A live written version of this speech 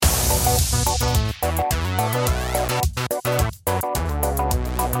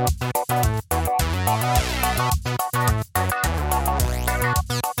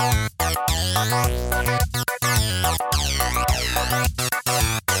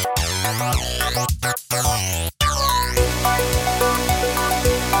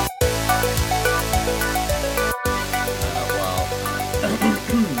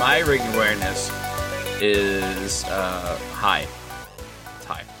is high. It's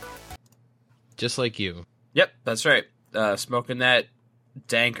high. Just like you. Yep, that's right. Smoking that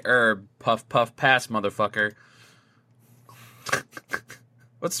dank herb, puff, puff, pass, motherfucker.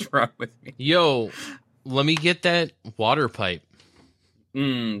 What's wrong with me? Yo, let me get that water pipe.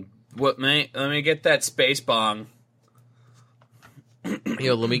 What, mate? Let me get that space bong.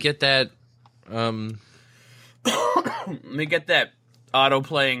 Yo, let me get that, Let me get that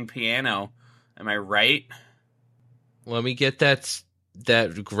auto-playing piano. Am I right? let me get that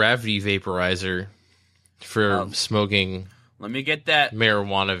gravity vaporizer for smoking Let me get that.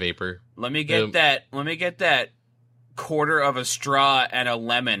 marijuana vapor. Let me get that. Let me get that quarter of a straw and a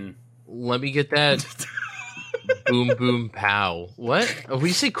lemon. Let me get that boom boom pow. What? Oh,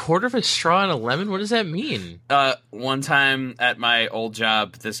 we say quarter of a straw and a lemon? What does that mean? One time at my old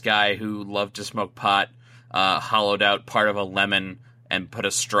job, this guy who loved to smoke pot hollowed out part of a lemon and put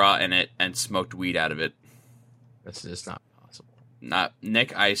a straw in it and smoked weed out of it. That's just not possible. Not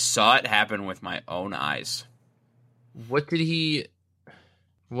Nick. I saw it happen with my own eyes. What did he?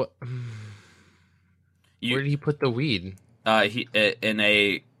 What? Where did he put the weed? He in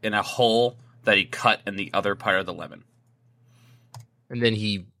a hole that he cut in the other part of the lemon. And then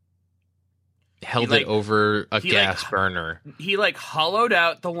he held it over a gas burner. He hollowed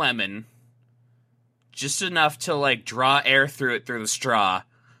out the lemon just enough to draw air through it through the straw,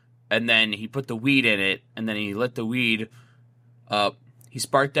 and then he put the weed in it, and then he lit the weed up. He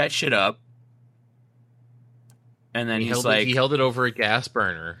sparked that shit up, and then he held it over a gas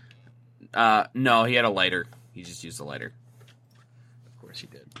burner. No, he had a lighter. He just used a lighter. Of course he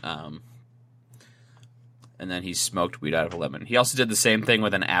did. And then he smoked weed out of a lemon. He also did the same thing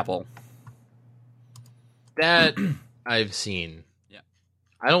with an apple. That I've seen. Yeah.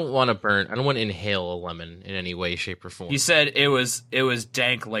 I don't want to inhale a lemon in any way, shape, or form. He said it was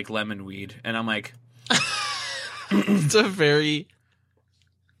dank like lemon weed, and I'm like, it's a very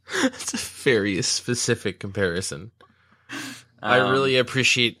specific comparison. I really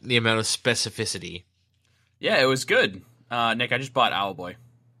appreciate the amount of specificity. Yeah, it was good. Nick, I just bought Owlboy.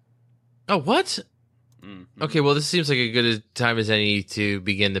 Oh, what? Mm-hmm. Okay, well, this seems like a good time as any to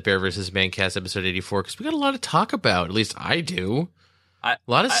begin the Bear vs. Mancast episode 84, because we got a lot to talk about. At least I do. A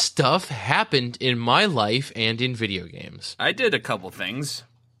lot of stuff happened in my life and in video games. I did a couple things.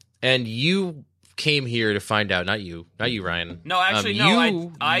 And you came here to find out. Not you, Ryan. No, actually,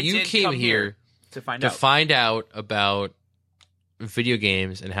 no. I did came come here to find out about video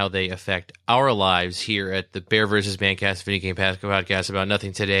games and how they affect our lives here at the Bear vs. Mancast Video Game Podcast about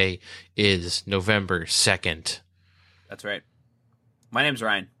nothing. Today is November 2nd. That's right. My name's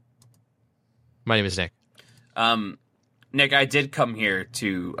Ryan. My name is Nick. Nick, I did come here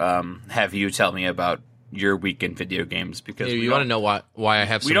to have you tell me about your week in video games because you want to know why I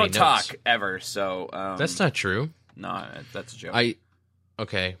have so we many don't notes. talk ever. So that's not true. No, that's a joke.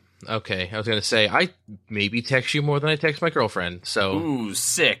 Okay. I was gonna say I maybe text you more than I text my girlfriend. So ooh,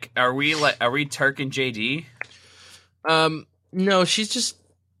 sick. Are we Turk and JD? No, she's just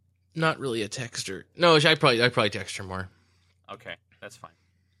not really a texter. No, I probably text her more. Okay, that's fine.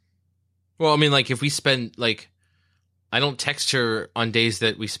 Well, I mean, if we spend I don't text her on days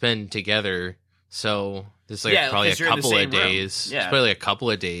that we spend together. So there's probably a couple of days. Yeah, it's probably a couple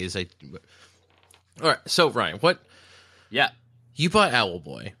of days. All right. So Ryan, what? Yeah, you bought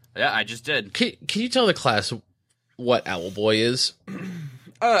Owlboy. Yeah, I just did. Can you tell the class what Owlboy is?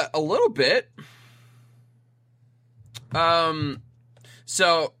 A little bit.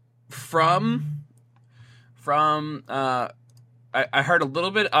 So from I heard a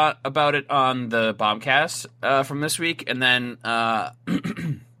little bit about it on the Bombcast from this week, and then I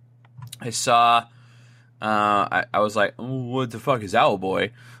saw I was like, oh, what the fuck is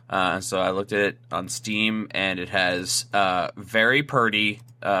Owlboy? So I looked at it on Steam, and it has very pretty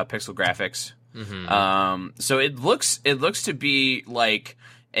pixel graphics. Mm-hmm. So it looks to be like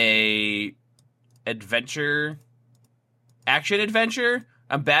a action adventure.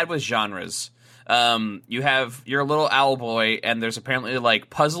 I'm bad with genres. You're a little Owlboy, and there's apparently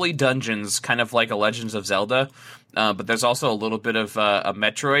puzzly dungeons, kind of like a Legends of Zelda. But there's also a little bit of a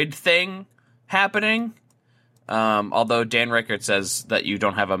Metroid thing happening. Although Dan Rickert says that you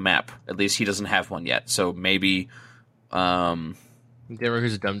don't have a map. At least he doesn't have one yet. So maybe Dan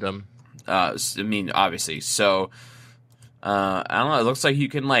Rickert's a dum-dum. I mean, obviously. So I don't know. It looks like you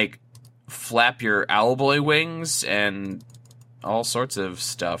can flap your Owlboy wings and all sorts of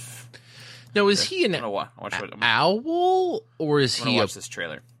stuff. Now, is he an owl, or is he watch this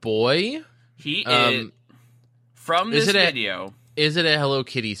trailer. Boy? He is from this video. Is it a Hello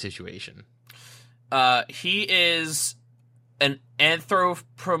Kitty situation? He is an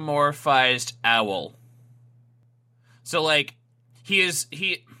anthropomorphized owl. So like he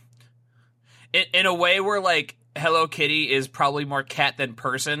in a way where like Hello Kitty is probably more cat than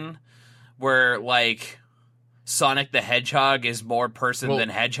person, where like Sonic the Hedgehog is more person than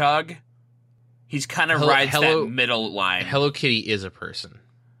hedgehog. He's kind of rides that middle line. Hello Kitty is a person.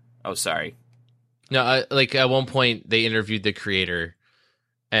 Oh, sorry. No, like at one point they interviewed the creator,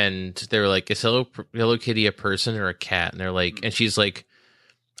 and they were like, "Is Hello Kitty a person or a cat?" And they're like, and she's like,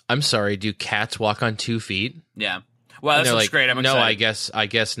 "I'm sorry, do cats walk on 2 feet?" Yeah. Well, that's like, great. I'm excited. No, I guess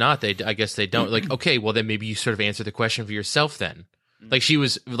not. I guess they don't. Like, okay, well then maybe you sort of answer the question for yourself then. Like she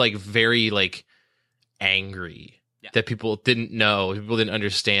was like very like angry that people didn't know, people didn't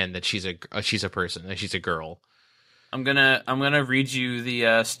understand that she's a person, that she's a girl. I'm gonna read you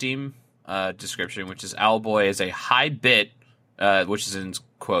the Steam description, which is Owlboy is a high bit, which is in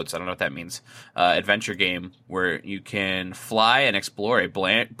quotes. I don't know what that means. Adventure game where you can fly and explore a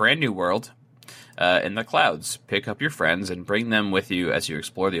brand new world in the clouds. Pick up your friends and bring them with you as you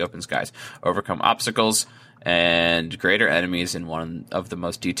explore the open skies. Overcome obstacles and greater enemies in one of the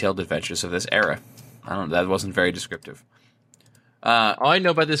most detailed adventures of this era. I don't know. That wasn't very descriptive. All I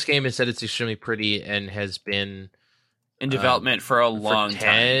know about this game is that it's extremely pretty and has been in development for a long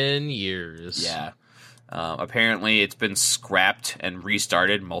 10 years. Yeah. Apparently, it's been scrapped and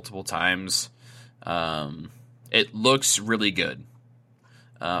restarted multiple times. It looks really good.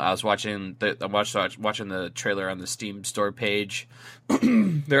 I was watching the trailer on the Steam store page.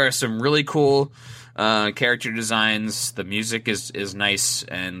 There are some really cool character designs. The music is nice,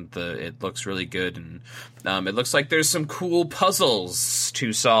 and it looks really good. And it looks like there's some cool puzzles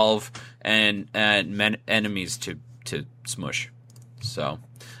to solve and enemies to smush. So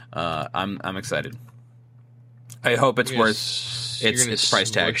I'm excited. I hope it's worth its price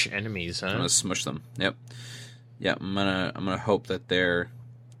tag. Enemies, huh? I'm gonna smush them. Yep. Yeah, I'm gonna hope that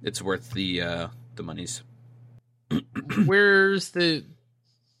it's worth the monies. Where's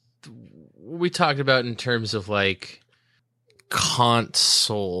we talked about in terms of like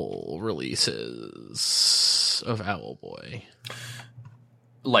console releases of Owlboy?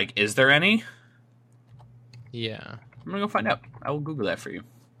 Like, is there any? Yeah. I'm gonna go find out. I will Google that for you.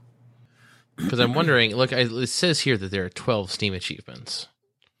 Because I'm wondering, look, it says here that there are 12 Steam achievements.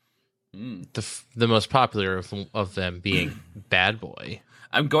 The most popular of them being Bad Boy.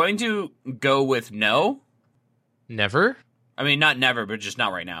 I'm going to go with no. Never? I mean, not never, but just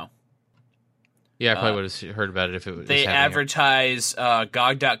not right now. Yeah, I probably would have heard about it if it was. They advertise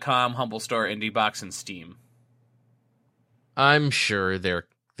GOG.com, Humble Store, IndieBox, and Steam. I'm sure they're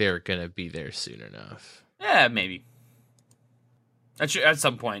going to be there soon enough. Yeah, maybe. At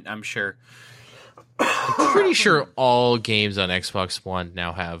some point, I'm sure. I'm pretty sure all games on Xbox One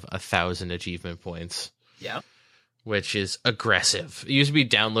now have 1,000 achievement points. Yeah. Which is aggressive. It used to be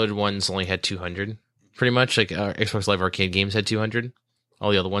downloaded ones only had 200. Pretty much, like Xbox Live Arcade games had 200.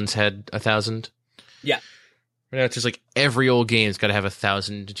 All the other ones had 1,000. Yeah. Right now, it's just like every old game's got to have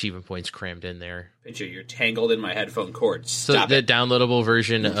 1,000 achievement points crammed in there. Picture, you're tangled in my headphone cord. Stop the downloadable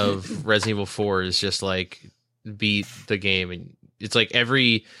version of Resident Evil 4 is just like beat the game, and it's like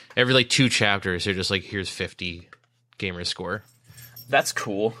every like 2 chapters they're just like, here's 50 gamer score. That's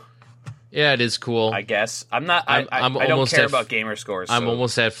cool. Yeah, it is cool. I guess I don't care about gamer scores. So. I'm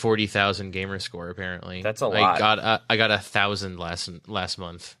almost at 40,000 gamer score. Apparently, that's a lot. I got 1,000 last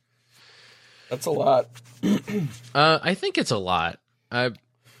month. That's a lot. I think it's a lot.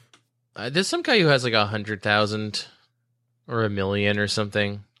 There's some guy who has like 100,000 or 1,000,000 or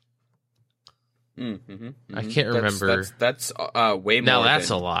something. I can't remember. That's way more. Now that's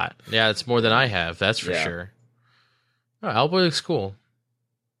a lot. Yeah, it's more than I have. That's for sure. Oh, Owlboy looks cool.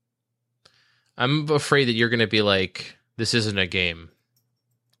 I'm afraid that you're going to be like, this isn't a game.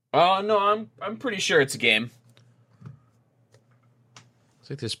 Oh no, I'm pretty sure it's a game. It's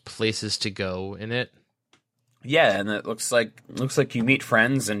like there's places to go in it. Yeah, and it looks like you meet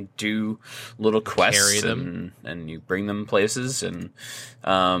friends and do little quests, carry them, and you bring them places, and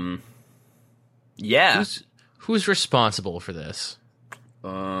yeah. Who's responsible for this?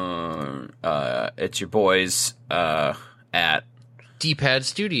 It's your boys at D-Pad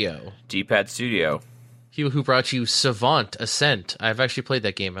Studio. D-Pad Studio. He who brought you Savant Ascent. I've actually played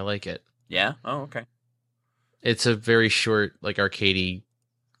that game. I like it. Yeah? Oh, okay. It's a very short, like, arcadey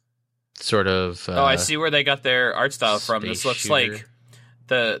sort of... I see where they got their art style from. This looks shooter. like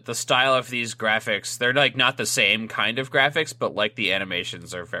the style of these graphics. They're, like, not the same kind of graphics, but, like, the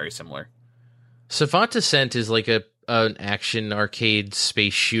animations are very similar. Savant Ascent is like an action arcade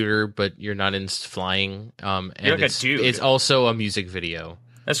space shooter, but you're not in flying. And you're like a dude. It's also a music video.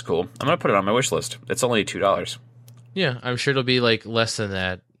 That's cool. I'm going to put it on my wish list. It's only $2. Yeah, I'm sure it'll be like less than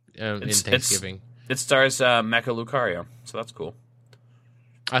that in Thanksgiving. It stars Mecha Lucario, so that's cool.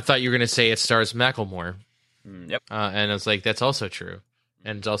 I thought you were going to say it stars Macklemore. Yep. And I was like, that's also true.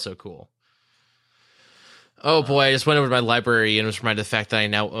 And it's also cool. Oh boy, I just went over to my library and was reminded of the fact that I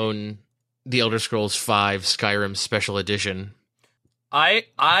now own The Elder Scrolls V Skyrim Special Edition. I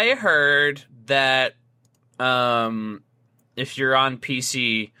heard that if you're on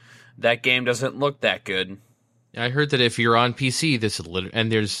PC, that game doesn't look that good. I heard that if you're on PC,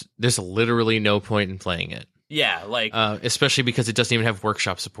 there's literally no point in playing it. Yeah, like especially because it doesn't even have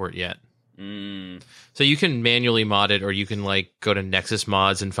workshop support yet. So you can manually mod it, or you can like go to Nexus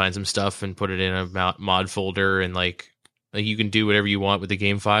Mods and find some stuff and put it in a mod folder, and like you can do whatever you want with the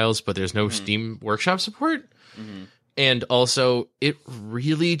game files. But there's no Steam workshop support, and also it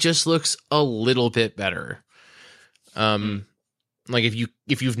really just looks a little bit better. Like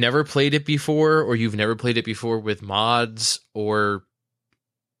if you've never played it before, or you've never played it before with mods, or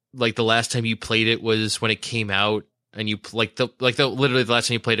like the last time you played it was when it came out, and you literally the last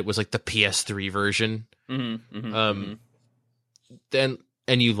time you played it was like the PS3 version, then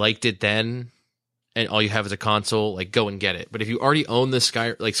and you liked it then, and all you have is a console, like go and get it. But if you already own the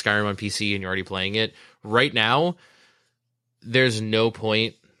Skyrim on PC and you're already playing it right now, there's no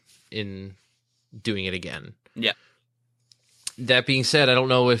point in doing it again. Yeah. That being said, I don't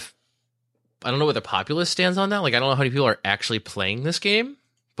know what the populace stands on that. Like, I don't know how many people are actually playing this game,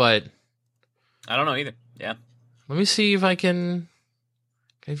 but I don't know either. Yeah. Let me see if I can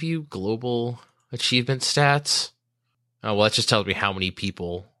view global achievement stats. Oh, well, that just tells me how many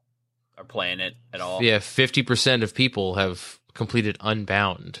people are playing it at all. Yeah, 50% of people have completed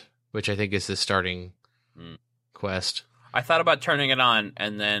Unbound, which I think is the starting quest. I thought about turning it on,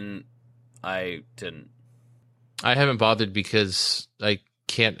 and then I didn't. I haven't bothered because I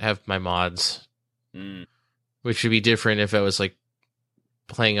can't have my mods, which would be different if I was like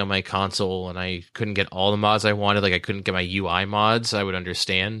playing on my console and I couldn't get all the mods I wanted. Like I couldn't get my UI mods, I would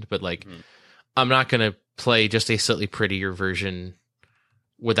understand. But like, I'm not going to play just a slightly prettier version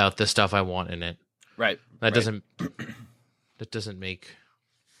without the stuff I want in it. Right. That doesn't make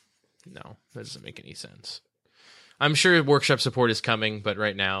any sense. I'm sure workshop support is coming, but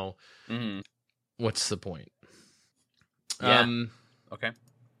right now, what's the point? Yeah. Okay.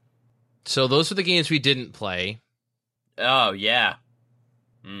 So those are the games we didn't play. Oh, yeah.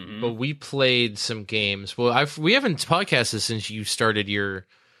 But we played some games. Well, we haven't podcasted since you started your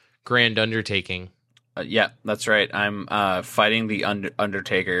grand undertaking. Yeah, that's right. I'm fighting the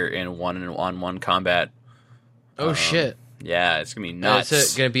Undertaker in one-on-one combat. Oh, shit. Yeah, it's going to be nuts.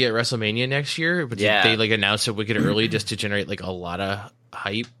 Is it going to be at WrestleMania next year? But yeah. They like announced it wicked early just to generate like a lot of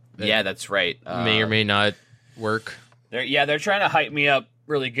hype. Yeah, that's right. May or may not work. They're trying to hype me up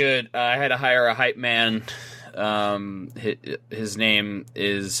really good. I had to hire a hype man. His name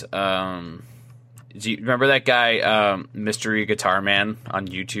is. Do you remember that guy, Mystery Guitar Man on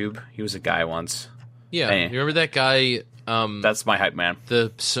YouTube? He was a guy once. Yeah, you remember that guy? That's my hype man.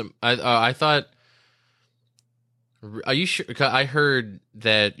 I thought. Are you sure? I heard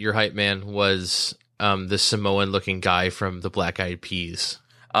that your hype man was the Samoan-looking guy from the Black Eyed Peas.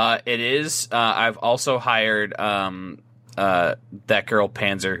 It is. I've also hired that girl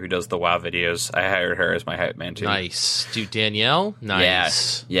Panzer who does the WoW videos. I hired her as my hype man too. Nice, dude. Danielle.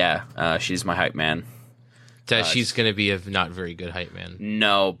 Nice. Yeah. She's my hype man. She's going to be a not very good hype man.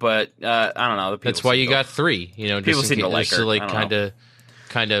 No, but I don't know. That's why you got 3. You know, people seem to like her. To like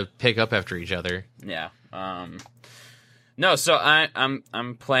kind of pick up after each other. Yeah. No, so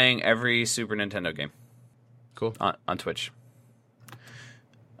I'm playing every Super Nintendo game. Cool. On Twitch.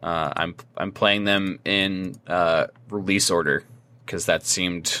 I'm playing them in release order because that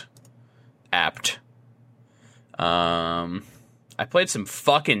seemed apt. I played some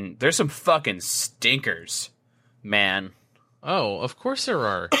fucking. There's some fucking stinkers, man. Oh, of course there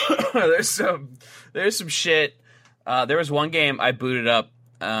are. There's some shit. There was one game I booted up.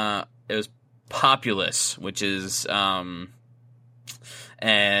 It was Populous, which is an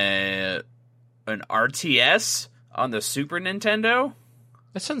RTS on the Super Nintendo.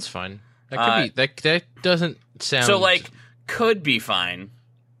 That sounds fine. That could be. That doesn't sound so like could be fine.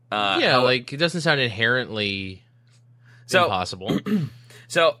 Like it doesn't sound inherently impossible.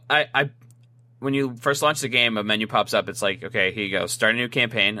 So I when you first launch the game, a menu pops up. It's like, okay, here you go, start a new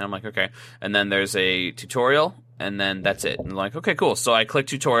campaign. And I'm like, okay, and then there's a tutorial, and then that's it. And I'm like, okay, cool. So I click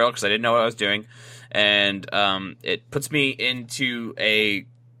tutorial because I didn't know what I was doing, and it puts me into a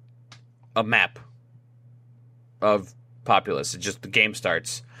map of Populous. It just the game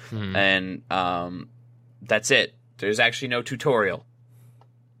starts, and that's it. There's actually no tutorial.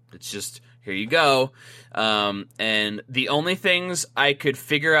 It's just here you go. And the only things I could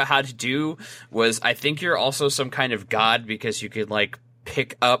figure out how to do was, I think you're also some kind of god because you could like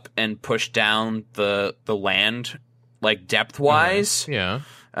pick up and push down the land like depth wise. Yeah.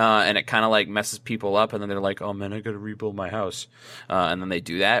 And it kind of like messes people up, and then they're like, "Oh man, I gotta rebuild my house," and then they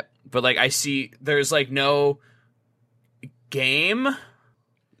do that. But like, I see there's like no game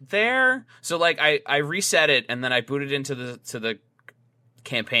there, so like I reset it, and then I booted into the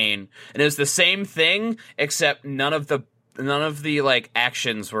campaign, and it was the same thing except none of the like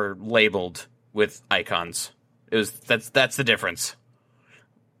actions were labeled with icons. That's the difference.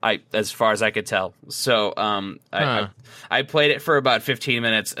 As far as I could tell. So, I played it for about 15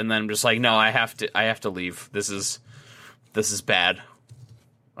 minutes, and then I'm just like, no, I have to leave. This is bad.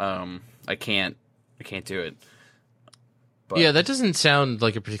 I can't do it. But, yeah, that doesn't sound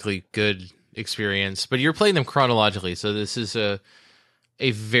like a particularly good experience, but you're playing them chronologically, so this is a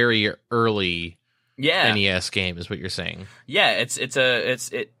very early NES game, is what you're saying. Yeah,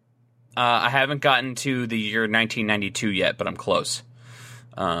 I haven't gotten to the year 1992 yet, but I'm close.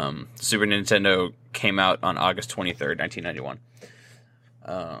 Super Nintendo came out on August 23rd, 1991.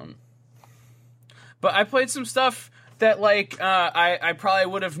 But I played some stuff that like I probably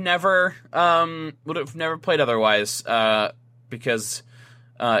would have never played otherwise, because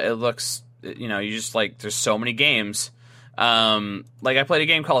it looks, you just like, there's so many games. Like I played a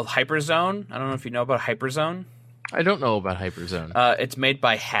game called Hyperzone. I don't know if you know about Hyperzone. I don't know about Hyperzone. It's made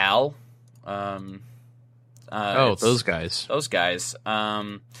by HAL. Those guys. Those guys.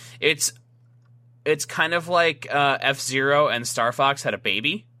 It's kind of like F-Zero and Star Fox had a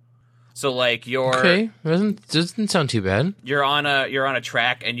baby. So like doesn't sound too bad. You're on a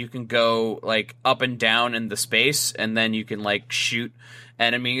track, and you can go like up and down in the space, and then you can like shoot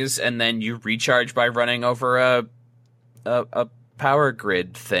enemies, and then you recharge by running over a power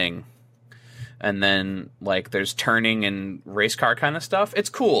grid thing. And then like there's turning and race car kind of stuff. It's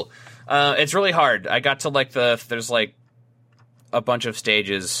cool. It's really hard. I got to like there's like a bunch of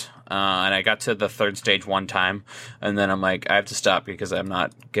stages, and I got to the third stage one time, and then I'm like, I have to stop because I'm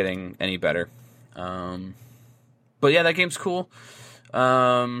not getting any better. But yeah, that game's cool.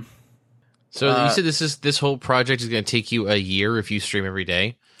 So you said this whole project is going to take you a year if you stream every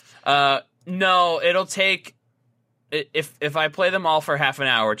day? No, it'll take. If I play them all for half an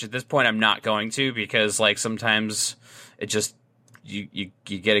hour, which at this point I'm not going to, because like sometimes it just you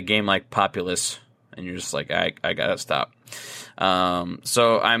get a game like Populous and you're just like, I gotta stop.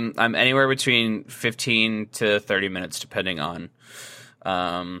 So I'm anywhere between 15 to 30 minutes depending on.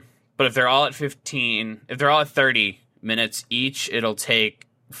 But if they're all at 30 minutes each, it'll take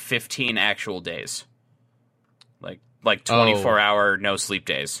 15 actual days, like 24-hour no sleep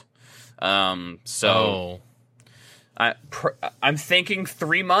days. I'm thinking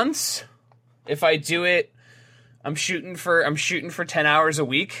 3 months. If I do it, I'm shooting for 10 hours a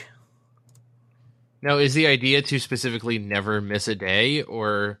week. Now, is the idea to specifically never miss a day,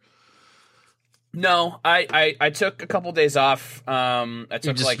 or? No, I took a couple days off. I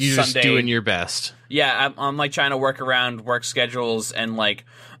took you're Sunday. Just doing your best. Yeah, I'm like trying to work around work schedules and like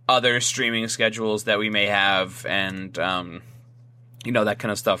other streaming schedules that we may have, and that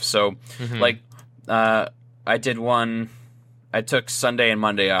kind of stuff. So like I did one. I took Sunday and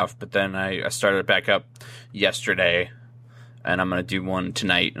Monday off, but then I started it back up yesterday, and I'm gonna do one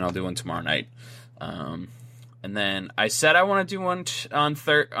tonight, and I'll do one tomorrow night. And then I said I want to do one on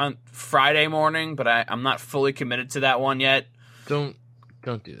Friday morning, but I'm not fully committed to that one yet. Don't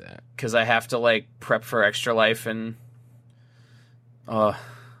do that, because I have to like prep for Extra Life and.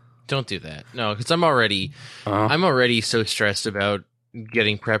 Don't do that. No, because I'm already so stressed about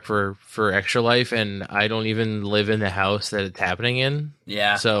getting prep for Extra Life, and I don't even live in the house that it's happening in.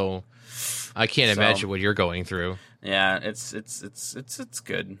 Yeah. So I can't imagine what you're going through. Yeah, it's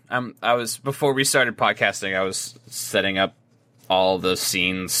good. I was, before we started podcasting, I was setting up all the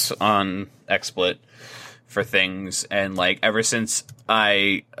scenes on XSplit for things, and like ever since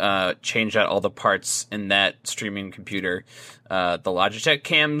I changed out all the parts in that streaming computer, the Logitech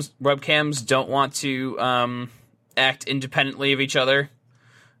webcams don't want to act independently of each other.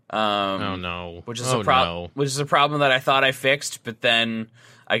 Oh no! Which is a problem that I thought I fixed, but then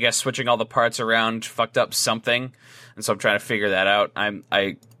I guess switching all the parts around fucked up something, and so I'm trying to figure that out.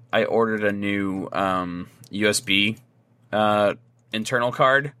 I ordered a new USB internal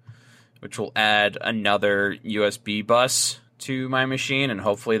card, which will add another USB bus to my machine, and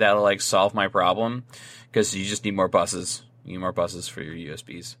hopefully that'll like solve my problem, because you just need more buses. You need more buses for your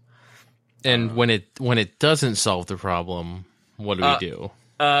USBs. And when it doesn't solve the problem, what do we do?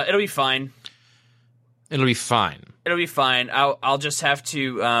 It'll be fine. It'll be fine. It'll be fine. I'll just have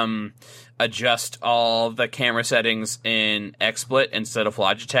to adjust all the camera settings in XSplit instead of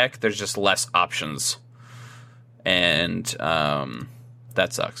Logitech, there's just less options. And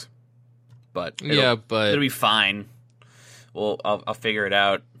that sucks. But it'll be fine. Well, I'll figure it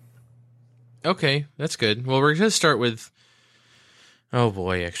out. Okay, that's good. Well, we're gonna start with, oh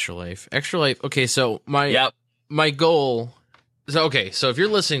boy, Extra Life. Extra Life. Okay, so my goal. So if you're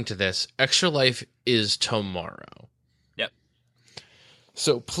listening to this, Extra Life is tomorrow. Yep.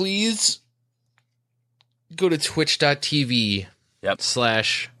 So please go to twitch.tv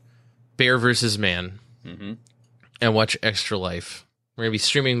 /Bear vs. Man and watch Extra Life. We're going to be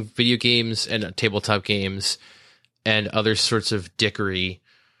streaming video games and tabletop games and other sorts of dickery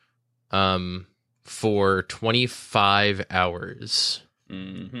for 25 hours.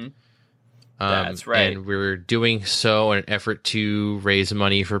 Mm-hmm. That's right. And we're doing so in an effort to raise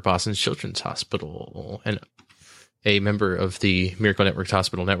money for Boston Children's Hospital and a member of the Miracle Network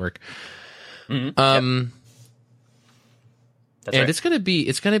Hospital Network. Mm-hmm. And right. It's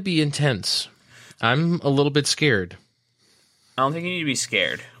gonna be intense. I'm a little bit scared. I don't think you need to be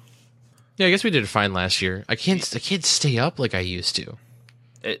scared. Yeah, I guess we did fine last year. I can't stay up like I used to.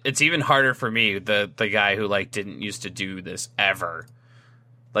 It's even harder for me, the guy who like didn't used to do this ever.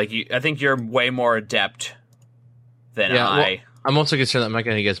 Like I think you're way more adept than I. Well, I'm also concerned that I'm not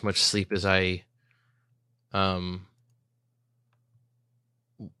going to get as much sleep as I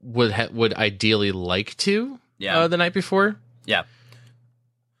would ideally like to. Yeah. The night before. Yeah.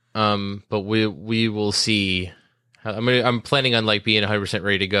 But we will see. I'm planning on like being 100%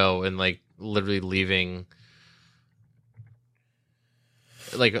 ready to go and like literally leaving,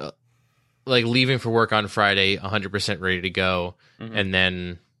 like leaving for work on Friday 100% ready to go, and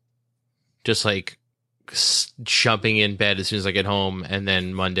then just like jumping in bed as soon as I get home, and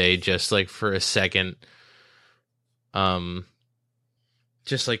then Monday just like for a second,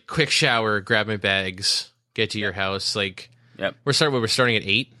 just like quick shower, grab my bags, get to your house. Like, we're starting at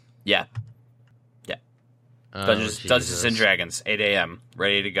 8. Yeah. Dungeons and Dragons, 8 a.m.,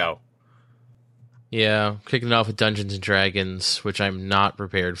 ready to go. Yeah, kicking it off with Dungeons and Dragons, which I'm not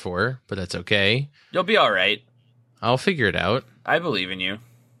prepared for, but that's okay. You'll be all right. I'll figure it out. I believe in you.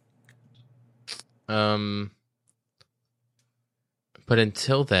 But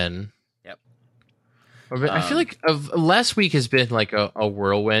until then, I feel like last week has been like a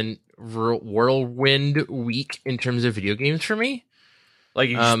whirlwind week in terms of video games for me. Like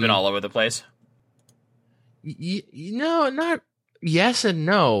you've just been all over the place. No, not yes and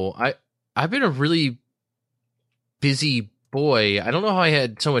no. I've been a really busy boy. I don't know how I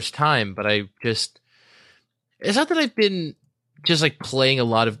had so much time, but it's not that I've been just like playing a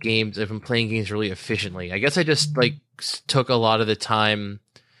lot of games. I've been playing games really efficiently. I guess I just like took a lot of the time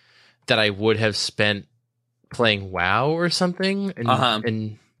that I would have spent playing WoW or something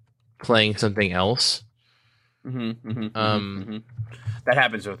and playing something else. That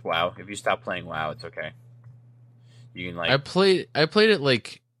happens with WoW. If you stop playing WoW, it's okay. You can like I played it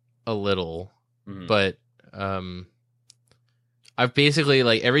like a little, but I've basically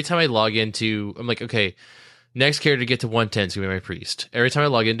like every time I log into, I'm like, okay, next character to get to 110 is gonna be my priest. Every time I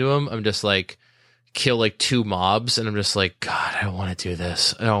log into him, I'm just like kill like 2 mobs, and I'm just like, God, I don't want to do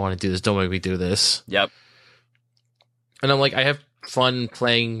this. I don't want to do this. Don't make me do this. Yep. And I'm like, I have fun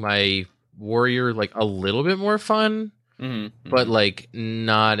playing my warrior, like a little bit more fun, but like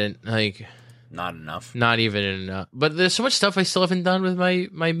not enough. Not even enough. But there's so much stuff I still haven't done with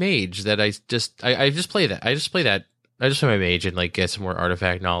my mage that I just play that. I just play my mage and like get some more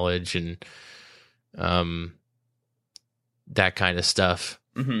artifact knowledge and that kind of stuff.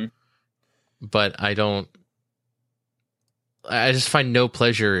 But I just find no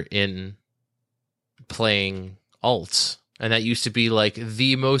pleasure in playing alts, and that used to be like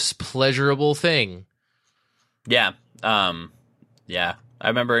the most pleasurable thing. Yeah. Yeah. I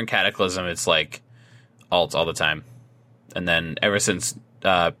remember in Cataclysm, it's like alts all the time. And then ever since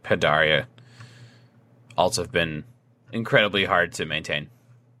Pandaria, alts have been incredibly hard to maintain.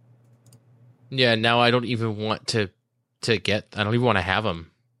 Yeah, now I don't even want to get, I don't even want to have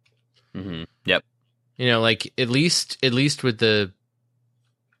them. Yep. You know, like at least with the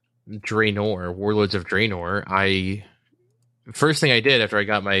Draenor, Warlords of Draenor, first thing I did after I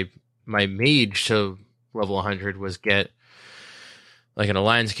got my mage to level 100 was get like an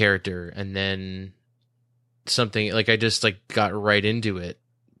alliance character, and then something like I just like got right into it.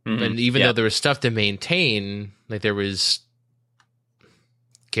 And even though there was stuff to maintain, like there was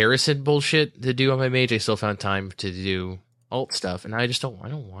garrison bullshit to do on my mage, I still found time to do alt stuff, and I don't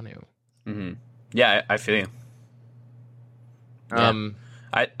want to. Yeah, I feel you.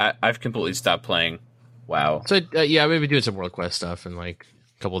 I've completely stopped playing WoW. So yeah, I'm maybe doing some World Quest stuff and like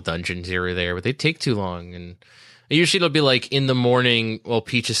couple dungeons here or there, but they take too long. And usually it'll be like in the morning while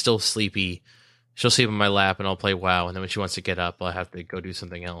Peach is still sleepy. She'll sleep on my lap and I'll play WoW. And then when she wants to get up, I'll have to go do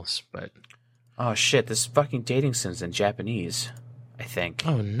something else. But oh shit, this fucking dating sim's in Japanese, I think.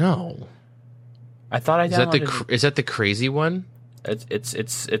 Oh no. I thought I downloaded Is that the crazy one?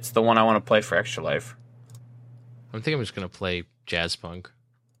 It's the one I want to play for Extra Life. I think I'm just going to play Jazz Punk.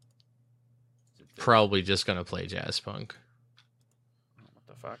 Probably just going to play Jazz Punk. What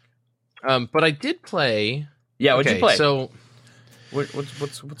the fuck? But I did play. Yeah, what'd you play? So,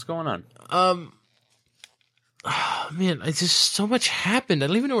 what's going on? Oh, man, it's just so much happened. I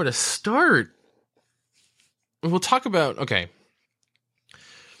don't even know where to start. We'll talk about. Okay.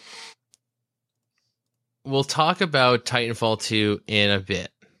 We'll talk about Titanfall 2 in a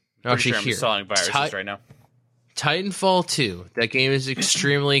bit. Actually, I'm installing viruses right now. Titanfall 2. That game is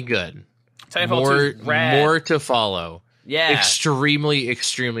extremely good. Titanfall 2 is rad. More to follow. Yeah. Extremely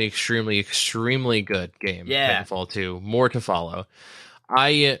good game. Yeah. Titanfall 2. More to follow.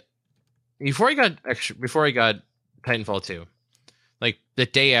 Before I got Titanfall 2, like the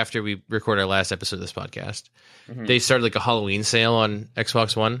day after we recorded our last episode of this podcast, they started like a Halloween sale on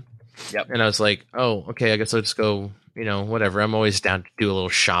Xbox One. Yep. And I was like, oh, okay, I guess I'll just go, whatever. I'm always down to do a little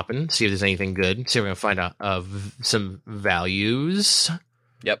shopping, see if there's anything good, see if we're going to find out some values.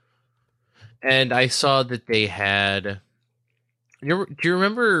 Yep. And I saw that they had... Do you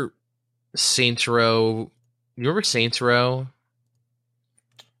remember Saints Row? You remember Saints Row?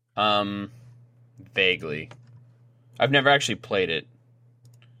 Vaguely. I've never actually played it.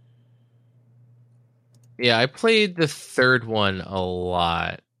 Yeah, I played the third one a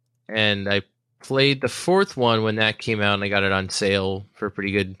lot. And I played the fourth one when that came out, and I got it on sale for a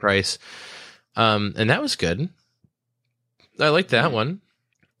pretty good price. And that was good. I liked that one.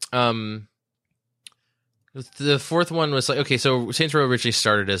 The fourth one was like, okay, so Saints Row originally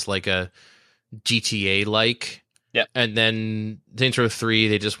started as like a GTA-like. Yeah. And then Saints Row 3,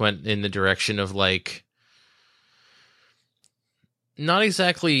 they just went in the direction of like, not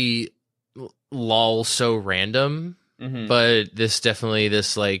exactly lol so random, but this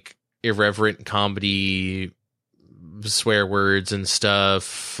like irreverent comedy, swear words and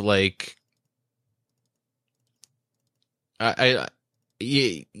stuff. Like, everyone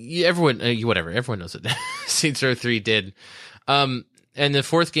knows it. Saints Row 3 did. And the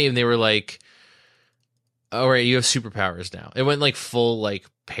fourth game, they were like, all right, you have superpowers now. It went like full like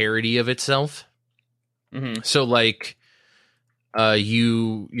parody of itself. So like,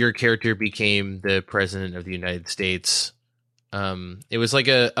 your character became the president of the United States. It was like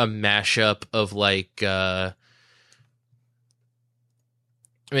a mashup of like, it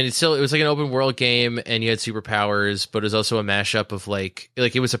was like an open world game and you had superpowers, but it was also a mashup of like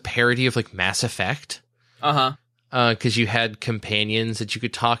it was a parody of like Mass Effect. Cause you had companions that you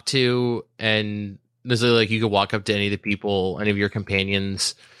could talk to, and there's like, you could walk up to any of your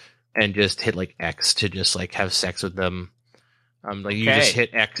companions and just hit like X to just like have sex with them. You just hit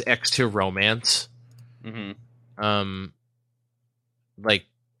X to romance. Like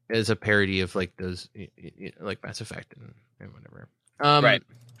as a parody of like those, like Mass Effect and whatever.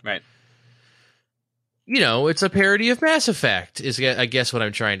 Right. It's a parody of Mass Effect is, I guess, what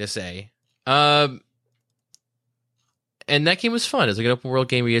I'm trying to say. And that game was fun. It was like an open world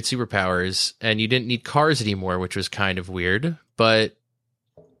game where you had superpowers and you didn't need cars anymore, which was kind of weird, but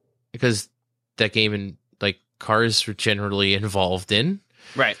because that game and like cars were generally involved in.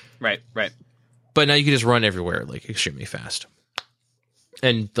 Right. But now you can just run everywhere like extremely fast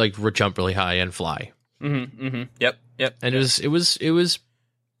and like jump really high and fly. Yep. And it was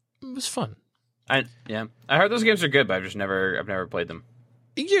fun. I heard those games are good, but I've never played them.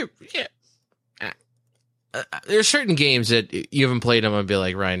 Yeah. There's certain games that you haven't played them and be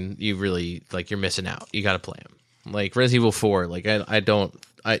like, Ryan, you really like, you're missing out. You got to play them. Like Resident Evil 4. Like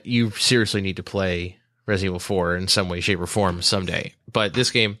you seriously need to play Resident Evil 4 in some way, shape, or form someday. But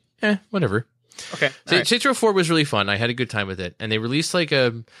this game, whatever. Okay. Saints Row 4 was really fun. I had a good time with it. And they released like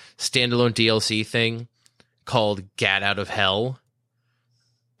a standalone DLC thing called Gat Out of Hell.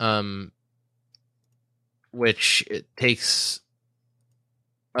 Which it takes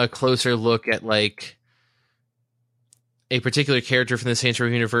a closer look at like a particular character from the Saints Row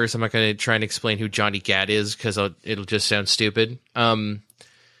universe. I'm not going to try and explain who Johnny Gat is because it'll just sound stupid. And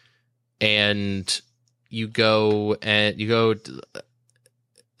you go. The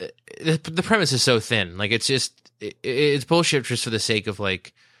premise is so thin. Like it's bullshit just for the sake of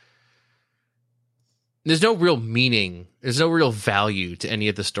like. There's no real meaning. There's no real value to any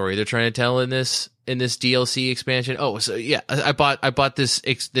of the story they're trying to tell in this DLC expansion. Oh, so yeah, I bought this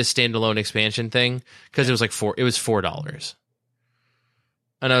standalone expansion thing because it was like $4.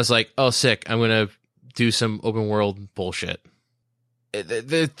 and I was like, oh, sick, I'm gonna do some open world bullshit.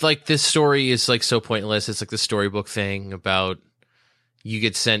 Like, this story is like so pointless. It's like the storybook thing about you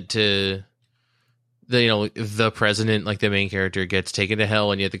get sent to the president, like the main character gets taken to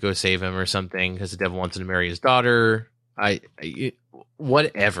hell and you have to go save him or something because the devil wants him to marry his daughter.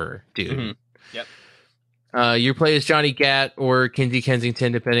 Whatever, dude. Mm-hmm. Yep. You play as Johnny Gat or Kinsey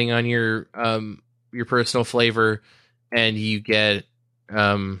Kensington, depending on your personal flavor, and you get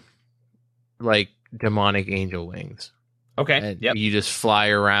like demonic angel wings. Okay. And yep. You just fly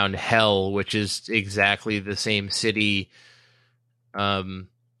around hell, which is exactly the same city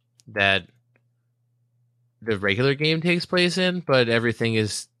that the regular game takes place in, but everything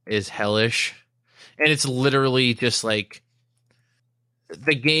is hellish. And it's literally just like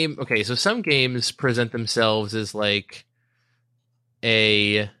the game. Okay, so some games present themselves as like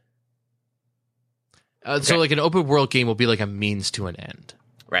a so like an open world game will be like a means to an end.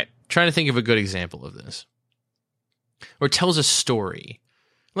 Right. Trying to think of a good example of this. Or tells a story.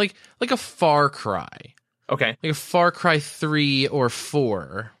 Like a Far Cry. Okay. Like a Far Cry 3 or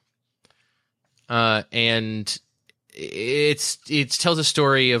 4. And it tells a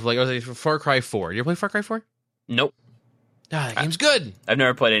story of like Far Cry 4. Did you ever play Far Cry 4? Nope. That game's good. I've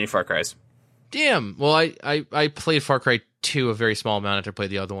never played any Far Cries. Damn. Well, I played Far Cry 2 a very small amount after I played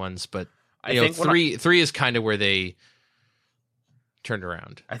the other ones, but I think 3 is kind of where they turned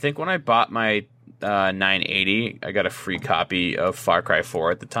around. I think when I bought my 980, I got a free copy of Far Cry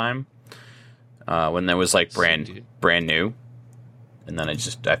 4 at the time, when that was like brand new, and then I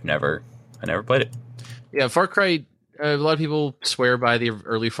never played it. Yeah, Far Cry. A lot of people swear by the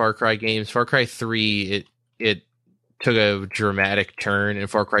early Far Cry games. Far Cry 3, it took a dramatic turn, and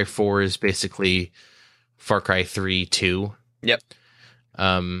Far Cry 4 is basically Far Cry 3 2. Yep.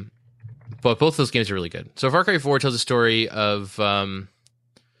 But both those games are really good. So Far Cry 4 tells a story of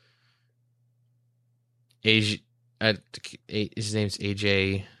his name's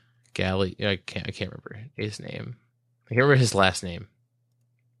AJ Galley. I can't remember his name. I can't remember his last name.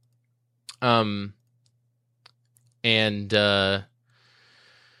 And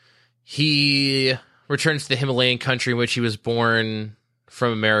he returns to the Himalayan country in which he was born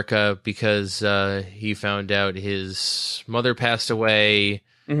from America because he found out his mother passed away.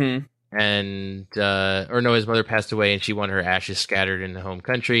 Mm-hmm. And his mother passed away and she wanted her ashes scattered in the home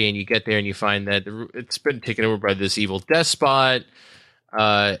country, and you get there and you find that it's been taken over by this evil despot,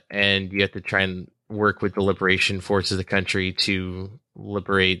 and you have to try and work with the liberation forces of the country to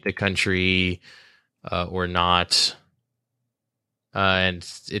liberate the country or not. And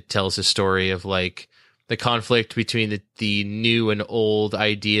it tells a story of like the conflict between the new and old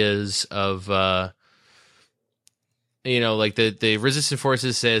ideas of like the resistance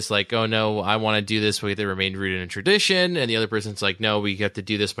forces says like, oh no, I want to do this, but they remain rooted in tradition. And the other person's like, no, we have to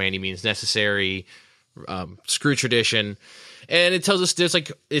do this by any means necessary. Screw tradition. And it tells us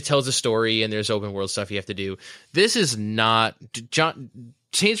it tells a story, and there's open world stuff you have to do. This is not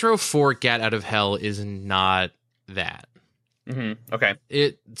Saints Row 4 Get Out of Hell is not that. Mm-hmm. Okay.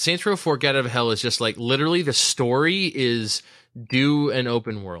 Saints Row 4 Get Out of Hell is just like literally the story is do an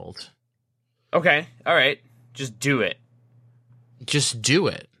open world. Okay. All right. Just do it. Just do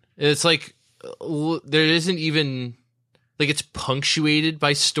it. It's like there isn't even like it's punctuated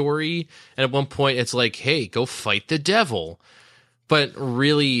by story, and at one point it's like, hey, go fight the devil. But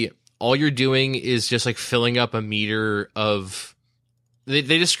really all you're doing is just like filling up a meter of they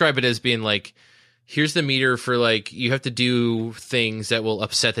describe it as being like, here's the meter for like you have to do things that will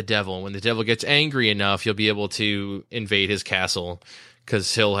upset the devil. And when the devil gets angry enough, you'll be able to invade his castle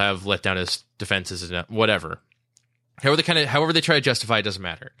because he'll have let down his defenses and whatever. However they try to justify it doesn't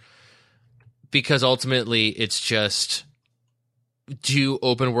matter, because ultimately it's just do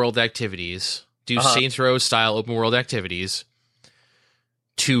open world activities, do Saints Row style open world activities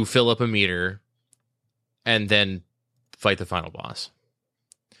to fill up a meter, and then fight the final boss.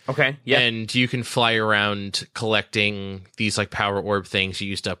 Okay, yeah. And you can fly around collecting these like power orb things you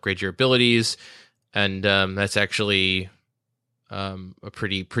use to upgrade your abilities, and that's actually a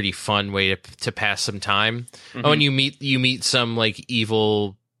pretty fun way to pass some time. Mm-hmm. Oh, and you meet some like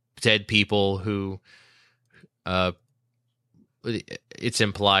evil dead people who it's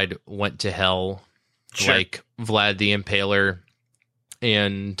implied went to hell, sure, like Vlad the Impaler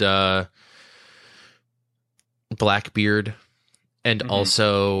and Blackbeard, and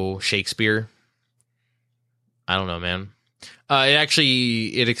also Shakespeare. I don't know, man.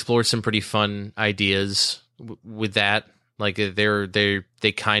 It explores some pretty fun ideas with that. Like they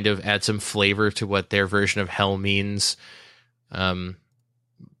kind of add some flavor to what their version of hell means,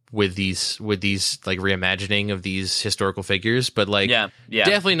 with these like reimagining of these historical figures, but like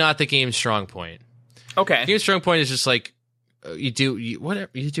definitely not the game's strong point. Okay, the game's strong point is just like you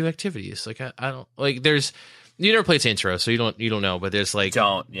do activities. Like I don't like there's you never played Saints Row, so you don't know, but there's like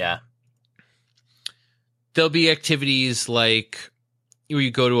there'll be activities like where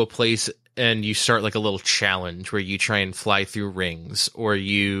you go to a place and you start like a little challenge where you try and fly through rings, or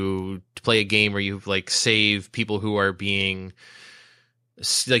you play a game where you like save people who are being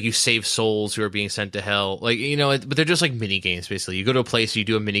like you save souls who are being sent to hell, like, you know, but they're just like mini games. Basically, you go to a place, you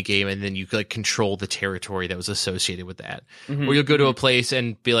do a mini game, and then you like control the territory that was associated with that. Or you'll go to a place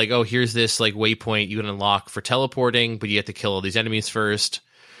and be like, oh, here's this like waypoint you can unlock for teleporting, but you have to kill all these enemies first.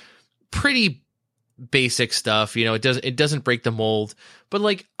 Pretty basic stuff, you know. It doesn't break the mold, but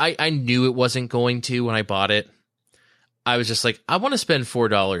like I knew it wasn't going to when I bought it. I was just like, I want to spend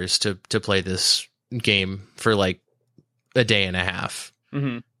 $4 to play this game for like a day and a half.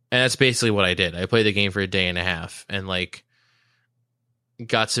 And that's basically what I did. I played the game for a day and a half and like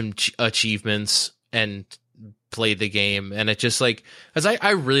got some achievements and played the game. And it just like, as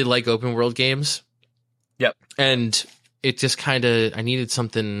I really like open world games. Yep. And it just kind of, I needed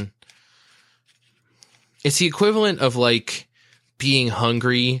something. It's the equivalent of like being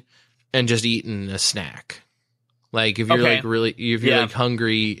hungry and just eating a snack. Like if you're like really, if you're like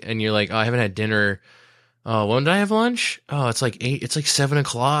hungry and you're like, oh, I haven't had dinner. Oh, when did I have lunch? Oh, it's like 7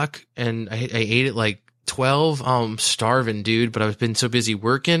 o'clock, and I ate at like 12. Oh, I'm starving, dude. But I've been so busy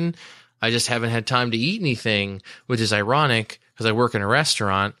working, I just haven't had time to eat anything, which is ironic because I work in a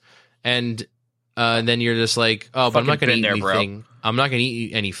restaurant. And then you're just like, oh, but I'm not going to eat anything. Bro. I'm not going to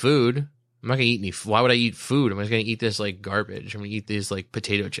eat any food. I'm not going to eat any. Why would I eat food? I'm just going to eat this like garbage. I'm going to eat these like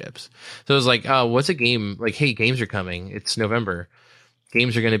potato chips. So it was like, oh, what's a game? Like, hey, games are coming. It's November.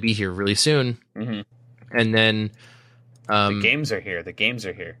 Games are going to be here really soon. And then the games are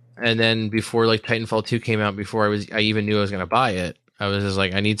here. And then before like Titanfall 2 came out, before I even knew I was going to buy it, I was just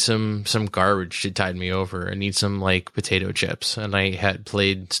like, I need some garbage to tide me over. I need some like potato chips. And I had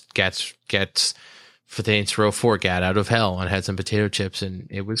played Gats for Saints Row 4 Gat out of hell and had some potato chips, and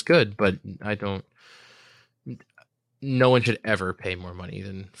it was good. But no one should ever pay more money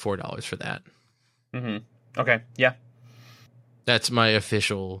than $4 for that. Okay. Yeah. That's my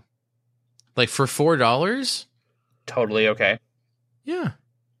official. Like for $4? Totally okay. Yeah.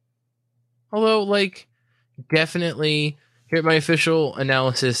 Although, like, definitely, here my official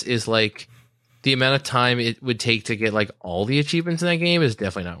analysis is like the amount of time it would take to get like all the achievements in that game is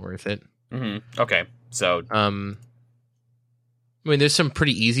definitely not worth it. Okay. So, I mean, there's some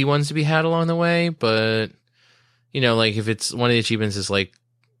pretty easy ones to be had along the way, but you know, like if it's one of the achievements is like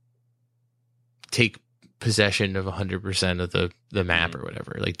take possession of 100% of the map or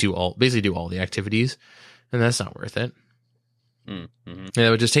whatever, like basically do all the activities, and that's not worth it. And it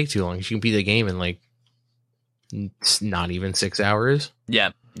would just take too long. You can beat the game in like not even 6 hours.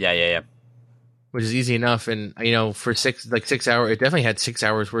 Yeah. Which is easy enough, and you know, for 6 hours, it definitely had 6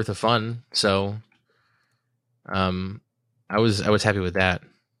 hours worth of fun. So, I was happy with that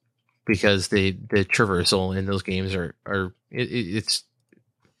because the traversal in those games it's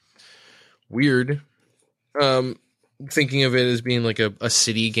weird. Thinking of it as being like a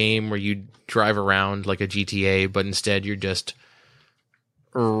city game where you drive around like a GTA, but instead you're just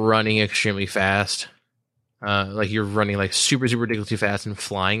running extremely fast. Like you're running like super, super ridiculously fast and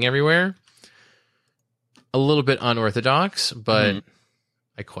flying everywhere. A little bit unorthodox, but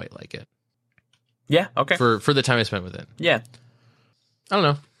I quite like it. Yeah, okay. For the time I spent with it. Yeah. I don't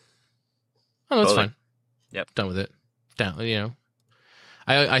know. Oh, it's fine. Yep. Done with it. Down, you know.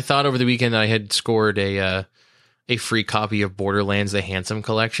 I thought over the weekend that I had scored a free copy of Borderlands: The Handsome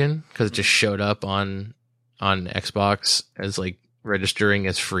Collection because it just showed up on Xbox as like registering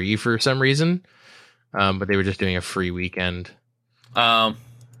as free for some reason. But they were just doing a free weekend.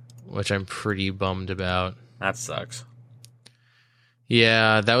 Which I'm pretty bummed about. That sucks.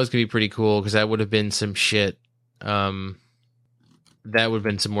 Yeah, that was gonna be pretty cool because that would have been some shit. That would have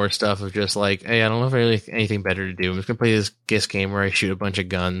been some more stuff of just like, hey, I don't know if I really anything better to do. I'm just gonna play this game where I shoot a bunch of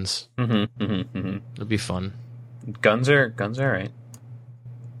guns. It'll be fun. Guns are right.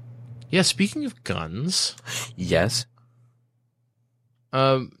 Yeah, speaking of guns, yes.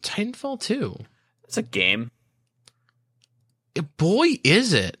 Titanfall 2. It's a game. Boy,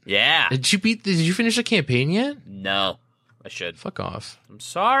 is it! Yeah. Did you finish the campaign yet? No, I should. Fuck off. I'm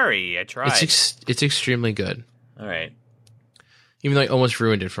sorry. I tried. It's extremely good. All right. Even though I almost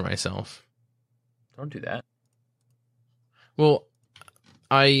ruined it for myself. Don't do that. Well,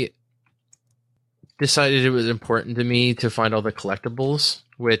 I decided it was important to me to find all the collectibles,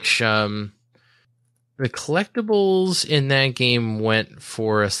 which the collectibles in that game went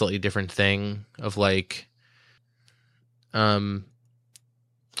for a slightly different thing of like, they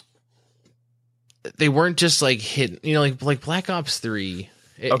weren't just like hidden, like Black Ops 3.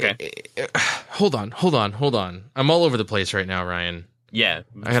 Okay. Hold on. I'm all over the place right now, Ryan. Yeah.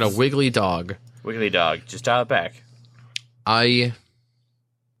 I had a wiggly dog. Just dial it back. I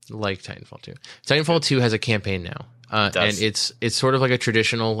like Titanfall 2. Titanfall 2 has a campaign now. And it's sort of like a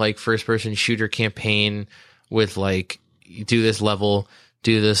traditional like first person shooter campaign with like you do this level,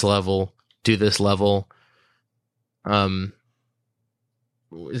 do this level, do this level. It's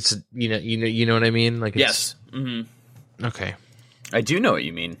you know what I mean? Like yes. Mm-hmm. Okay. I do know what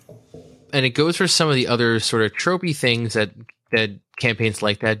you mean. And it goes for some of the other sort of tropey things that campaigns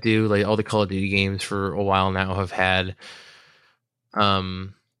like that do. Like all the Call of Duty games for a while now have had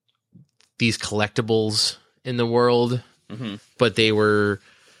these collectibles in the world, but they were,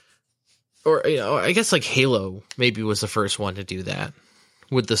 or I guess like Halo maybe was the first one to do that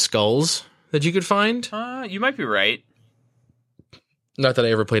with the skulls that you could find. You might be right. Not that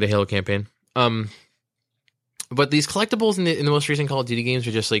I ever played a Halo campaign. But these collectibles in the most recent Call of Duty games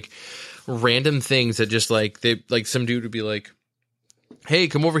are just like random things that just like some dude would be like, hey,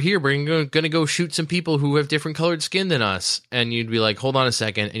 come over here. We're going to go shoot some people who have different colored skin than us. And you'd be like, hold on a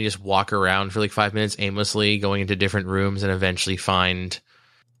second. And you just walk around for like 5 minutes aimlessly going into different rooms and eventually find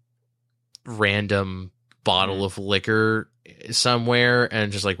random bottle of liquor somewhere.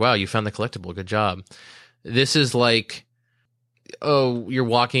 And just like, wow, you found the collectible. Good job. This is like, oh, you're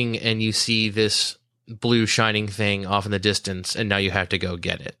walking and you see this blue shining thing off in the distance. And now you have to go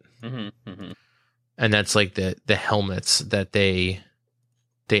get it. And that's like the helmets that they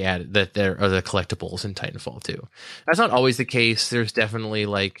added, that there are the collectibles in Titanfall 2. That's not always the case. There's definitely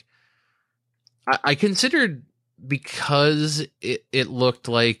like, I considered, because it looked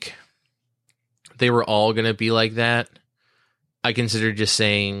like they were all going to be like that, I considered just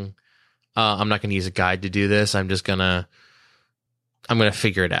saying, I'm not going to use a guide to do this. I'm going to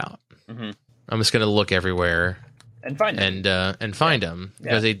figure it out. I'm just going to look everywhere and find them. And find them,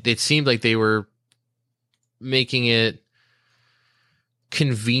 because it seemed like they were making it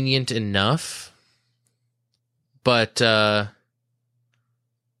convenient enough, but not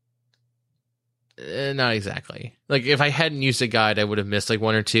exactly. Like if I hadn't used a guide, I would have missed like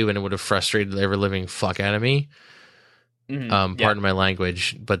one or two, and it would have frustrated the ever living fuck out of me. Pardon my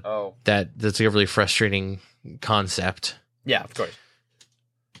language, but that's a really frustrating concept. Yeah, of course.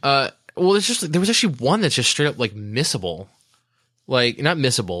 Well, there was actually one that's just straight up like missable. Like not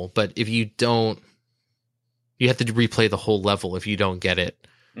missable, but if you don't, you have to replay the whole level if you don't get it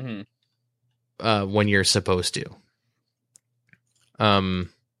when you're supposed to.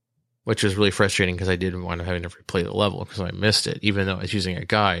 Which was really frustrating because I didn't want to have to replay the level because I missed it, even though I was using a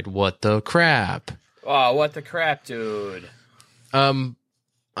guide. What the crap? Oh, what the crap, dude. And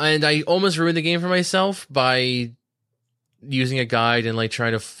I almost ruined the game for myself by using a guide and like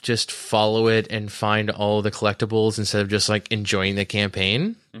trying to just follow it and find all the collectibles instead of just like enjoying the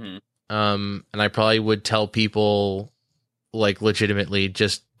campaign. And I probably would tell people like legitimately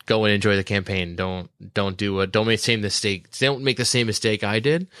just go and enjoy the campaign. Don't make the same mistake. Don't make the same mistake I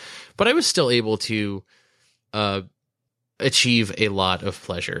did. But I was still able to achieve a lot of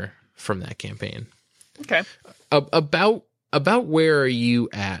pleasure from that campaign. Okay. About where are you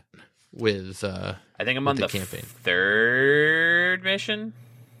at with I think I'm on the campaign. Third mission.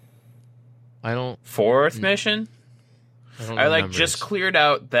 Fourth mission. I like just cleared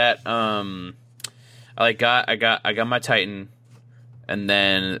out that I got my Titan, and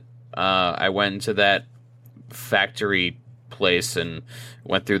then I went into that factory place and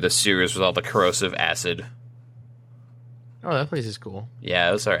went through the sewers with all the corrosive acid. Oh, that place is cool. Yeah,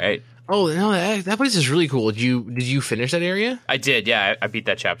 it was all right. Oh no, that place is really cool. Did you finish that area? I did. Yeah, I beat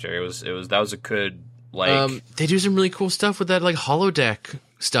that chapter. That was a good like. They do some really cool stuff with that like holodeck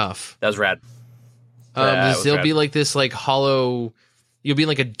stuff. That was rad. There'll be like this like hollow. You'll be in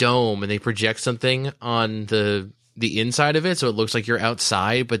like a dome, and they project something on the inside of it, so it looks like you're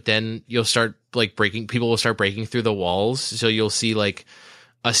outside. But then you'll start like people will start breaking through the walls, so you'll see like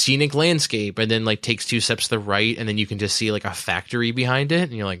a scenic landscape, and then like takes 2 steps to the right, and then you can just see like a factory behind it,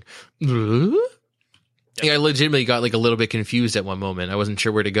 and you're like, Yep. Yeah, I legitimately got like a little bit confused at one moment. I wasn't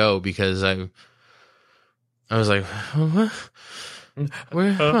sure where to go because I was like, what? Where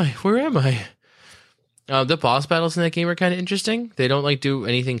am I? Where am I? The boss battles in that game are kind of interesting. They don't like do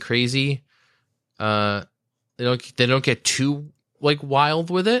anything crazy. They don't get too like wild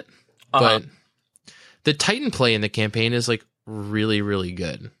with it. But the Titan play in the campaign is like really, really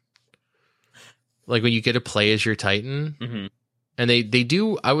good. Like when you get to play as your Titan And they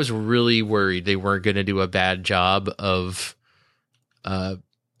do. I was really worried they weren't going to do a bad job of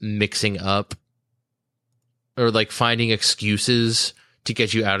mixing up or like finding excuses to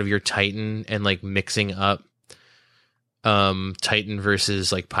get you out of your Titan and like mixing up Titan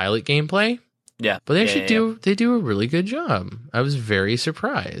versus like pilot gameplay. Yeah. But they actually they do a really good job. I was very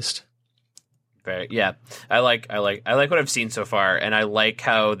surprised. Yeah. I like what I've seen so far, and I like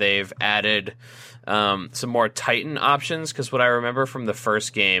how they've added some more Titan options, because what I remember from the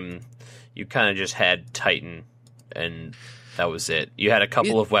first game, you kind of just had Titan and that was it. You had a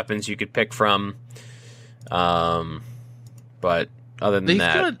couple of weapons you could pick from, but other than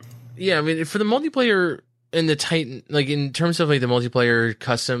that, I mean, for the multiplayer and the Titan, like in terms of like the multiplayer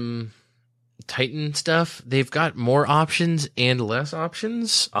custom Titan stuff, they've got more options and less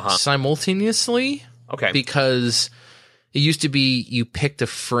options simultaneously. Okay, because it used to be you picked a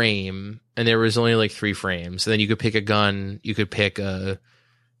frame and there was only like 3 frames, and then you could pick a gun, you could pick a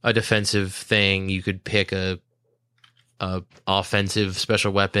defensive thing, you could pick a offensive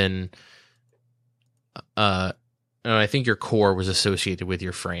special weapon. And I think your core was associated with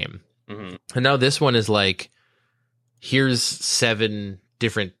your frame. Mm-hmm. And now this one is like, here's 7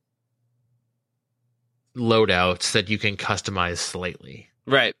 different loadouts that you can customize slightly.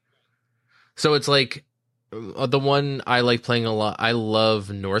 Right. So it's like the one I like playing a lot. I love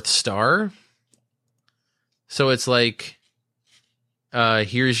North Star. So it's like,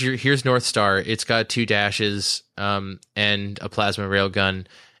 here's North Star. It's got 2 dashes, and a plasma railgun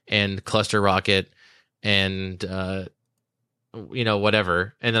and cluster rocket and,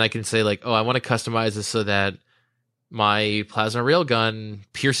 whatever. And then I can say like, oh, I want to customize this so that my plasma railgun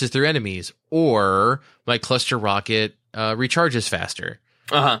pierces through enemies, or my cluster rocket recharges faster.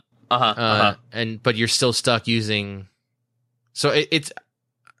 But you're still stuck using. So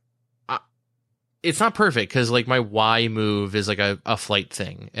it's not perfect, because like my Y move is like a flight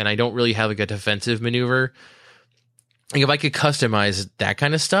thing, and I don't really have like a defensive maneuver. Like if I could customize that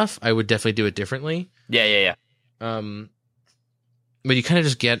kind of stuff, I would definitely do it differently. Yeah. But you kind of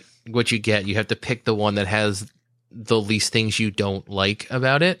just get what you get. You have to pick the one that has the least things you don't like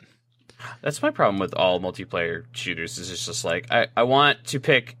about it. That's my problem with all multiplayer shooters, is it's just like, I want to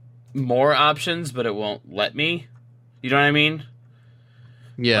pick more options, but it won't let me. You know what I mean?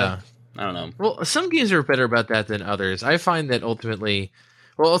 Yeah. Like, I don't know. Well, some games are better about that than others. I find that ultimately,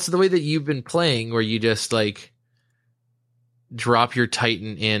 well, it's the way that you've been playing, where you just like drop your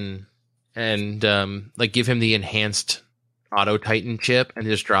Titan in and like give him the enhanced auto Titan chip and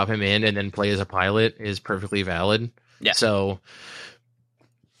just drop him in and then play as a pilot is perfectly valid. Yeah. So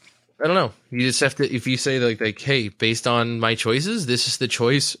I don't know. You just have to, if you say like, hey, based on my choices, this is the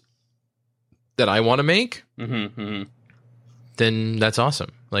choice that I want to make. Then that's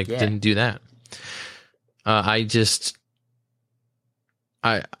awesome. Like, didn't do that. I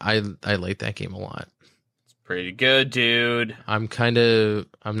like that game a lot. It's pretty good, dude. I'm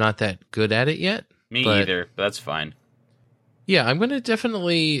not that good at it yet. Me either, but that's fine. Yeah, I'm gonna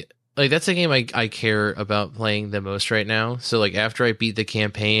definitely, like, that's a game I care about playing the most right now. So like after I beat the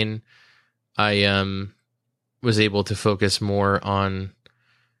campaign, I was able to focus more on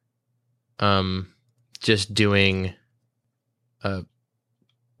just doing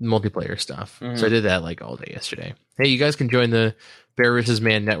multiplayer stuff. So I did that like all day yesterday. Hey, you guys can join the Bear vs.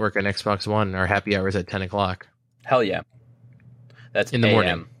 Man Network on Xbox One. Our happy hours at 10 o'clock. Hell yeah. That's in the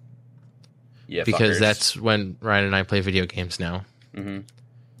morning. Yeah, because fuckers. That's when Ryan and I play video games now. It's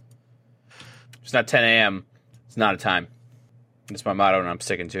not 10 a.m. It's not a time. It's my motto, and I'm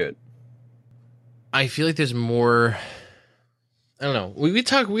sticking to it. I feel like there's more. I don't know.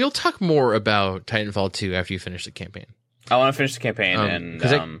 We'll talk more about Titanfall 2 after you finish the campaign. I want to finish the campaign, and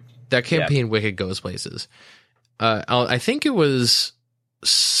that campaign wicked goes places. I think it was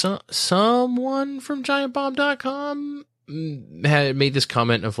someone from GiantBomb.com had made this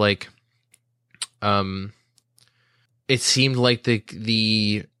comment of like, it seemed like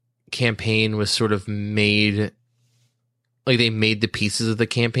the campaign was sort of made, like they made the pieces of the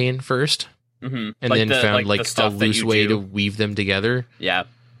campaign first, and then found like a loose way to weave them together. Yeah.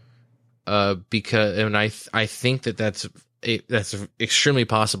 Because, and I think that's extremely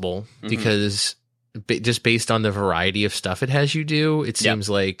possible, because just based on the variety of stuff it has you do, it seems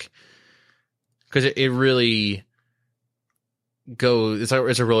like, because it really goes,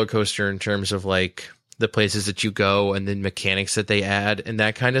 it's a roller coaster in terms of like the places that you go and then mechanics that they add and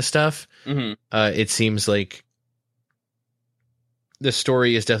that kind of stuff. It seems like the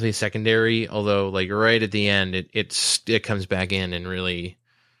story is definitely secondary, although like right at the end it comes back in and really,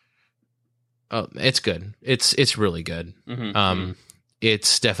 it's good. It's really good.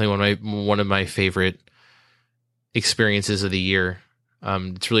 It's definitely one of my favorite experiences of the year.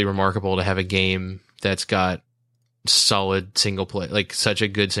 It's really remarkable to have a game that's got solid single play, like such a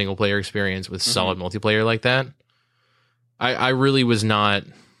good single player experience with solid multiplayer like that. I really was not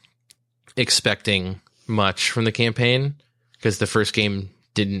expecting much from the campaign because the first game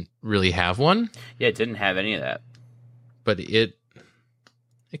didn't really have one. Yeah, it didn't have any of that. But it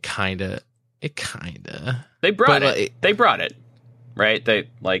kind of they brought it. They brought it, right? They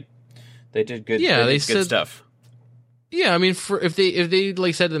did good. Yeah, they said good stuff. Yeah, I mean, if they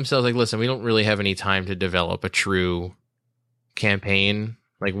like said to themselves, like, listen, we don't really have any time to develop a true campaign.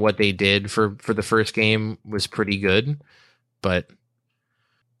 Like what they did for the first game was pretty good, but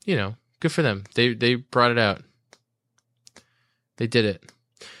good for them. They brought it out. They did it.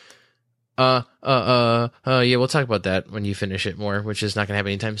 Yeah, we'll talk about that when you finish it more, which is not going to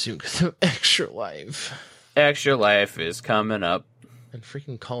happen anytime soon because of Extra Life. Extra Life is coming up. And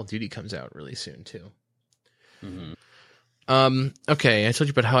freaking Call of Duty comes out really soon, too. Mm-hmm. Okay, I told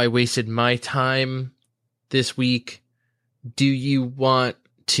you about how I wasted my time this week. Do you want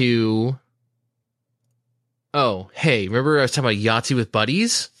to... Oh, hey, remember I was talking about Yahtzee with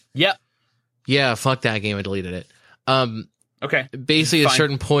buddies? Yep. Yeah, fuck that game. I deleted it. Okay. Basically, at a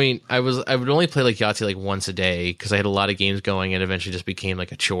certain point, I would only play like Yahtzee like once a day because I had a lot of games going and eventually just became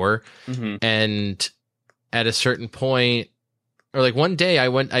like a chore. Mm-hmm. And at a certain point, or like one day, I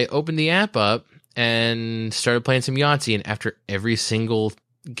opened the app up and started playing some Yahtzee. And after every single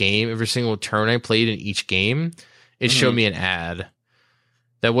game, every single turn I played in each game, it showed me an ad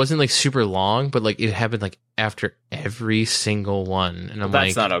that wasn't like super long, but like it happened like after every single one. And I'm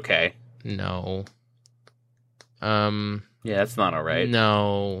that's not okay. No. Yeah, that's not all right.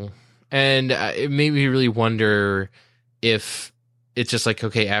 No. And it made me really wonder if it's just like,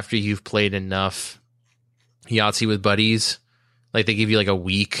 okay, after you've played enough Yahtzee with buddies, like they give you like a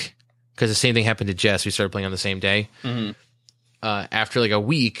week, because the same thing happened to Jess. We started playing on the same day. Mm-hmm. After like a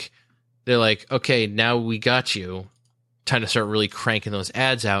week, they're like, okay, now we got you. Time to start really cranking those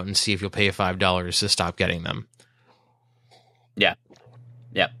ads out and see if you'll pay $5 to stop getting them. Yeah.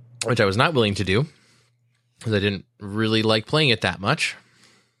 Yeah. Which I was not willing to do because I didn't really like playing it that much.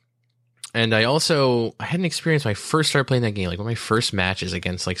 And I had an experience when I first started playing that game, like one of my first matches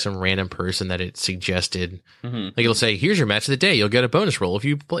against like some random person that it suggested. Like it'll say, here's your match of the day. You'll get a bonus roll if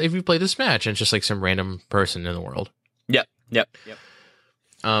you play this match. And it's just like some random person in the world. Yep.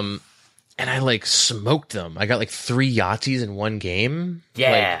 And I like smoked them. I got like 3 Yahtzees in one game.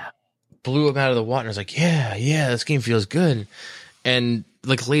 Yeah. Like, blew them out of the water. And I was like, yeah, this game feels good. And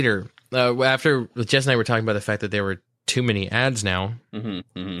like later, after Jess and I were talking about the fact that there were too many ads now, I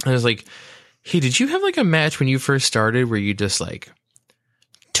was like, hey, did you have like a match when you first started where you just like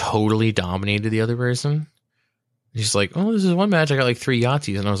totally dominated the other person? He's like, oh, this is one match I got like 3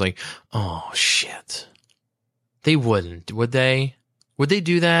 Yahtzees. And I was like, oh shit. They wouldn't, would they? Would they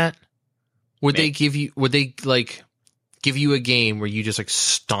do that? Would they give you a game where you just like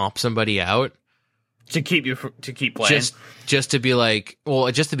stomp somebody out to keep playing? Just to be like,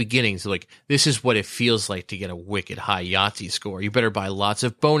 well, just the beginning. So like, this is what it feels like to get a wicked high Yahtzee score. You better buy lots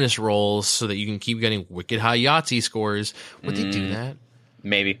of bonus rolls so that you can keep getting wicked high Yahtzee scores. Would they do that?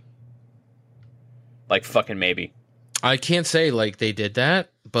 Maybe. Like fucking maybe. I can't say like they did that,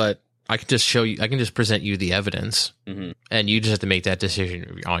 but I can just show you. I can just present you the evidence, and you just have to make that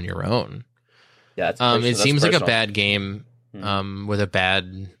decision on your own. Yeah, it seems like a bad game, with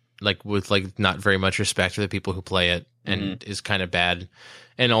not very much respect for the people who play it, and is kind of bad.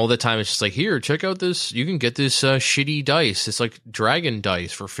 And all the time, it's just like, here, check out this. You can get this shitty dice. It's like dragon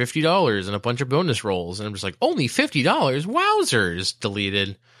dice for $50 and a bunch of bonus rolls. And I'm just like, only $50? Wowzers!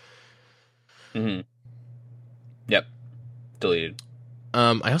 Deleted. Yep, deleted.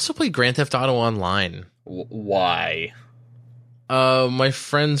 I also played Grand Theft Auto Online. Why? My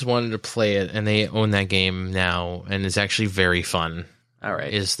friends wanted to play it, and they own that game now, and it's actually very fun. All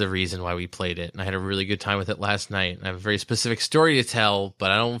right. Is the reason why we played it. And I had a really good time with it last night. I have a very specific story to tell, but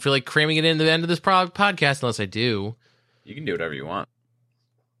I don't feel like cramming it in the end of this podcast unless I do. You can do whatever you want.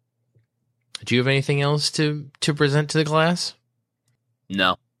 Do you have anything else to present to the class?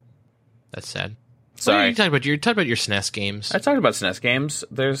 No. That's sad. Sorry. You talked about your SNES games. I talked about SNES games.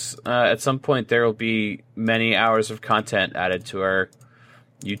 There's at some point there will be many hours of content added to our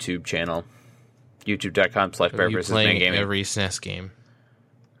YouTube channel. YouTube.com/BearVersusManGaming. Every SNES game.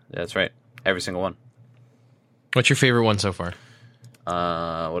 That's right. Every single one. What's your favorite one so far?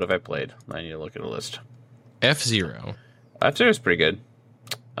 What have I played? I need to look at a list. F-Zero. F-Zero is pretty good.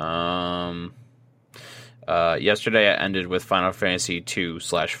 Yesterday I ended with Final Fantasy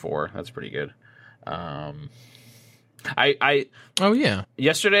 2/4. That's pretty good. Oh yeah.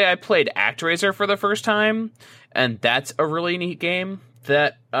 Yesterday I played ActRaiser for the first time, and that's a really neat game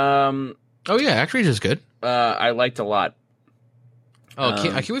that Oh yeah, ActRaiser is good. I liked a lot. Oh,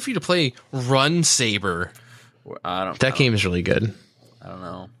 I can't wait for you to play Run Saber. That game is really good. I don't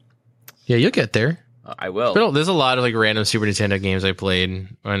know. Yeah, you'll get there. I will. But there's a lot of like random Super Nintendo games I played,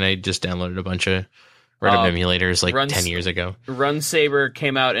 and I just downloaded a bunch of random emulators like 10 years ago. Run Saber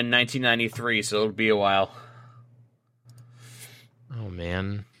came out in 1993, so it'll be a while. Oh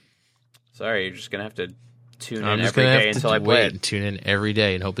man. Sorry, you're just gonna have to tune in every day until I play it. Tune in every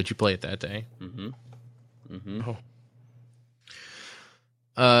day and hope that you play it that day.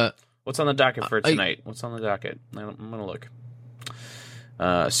 What's on the docket for tonight? What's on the docket? I'm gonna look.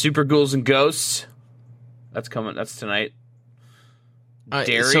 Super Ghouls and Ghosts. That's coming. That's tonight.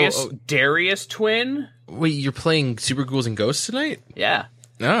 Darius Twin. Wait, you're playing Super Ghouls and Ghosts tonight? Yeah.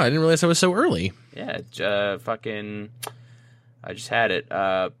 No, I didn't realize that was so early. Yeah, I just had it.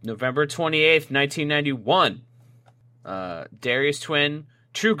 November 28th, 1991. Darius Twin.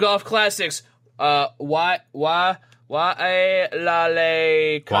 True Golf Classics. Why Lale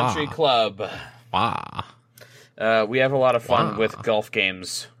Country Club. Wow. We have a lot of fun with golf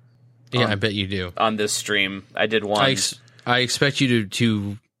games. Yeah, I bet you do. On this stream. I did one. I expect you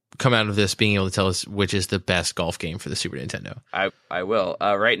to come out of this being able to tell us which is the best golf game for the Super Nintendo. I will.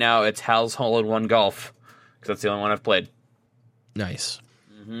 Right now, it's Hal's Hole-in-One Golf, because that's the only one I've played. Nice.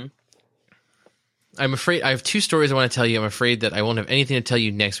 Mm-hmm. I'm afraid I have two stories I want to tell you. I'm afraid that I won't have anything to tell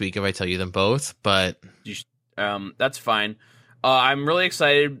you next week if I tell you them both, but... that's fine. I'm really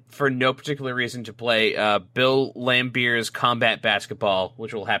excited for no particular reason to play Bill Lambier's Combat Basketball,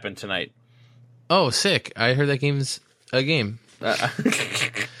 which will happen tonight. Oh, sick. I heard that game's a game.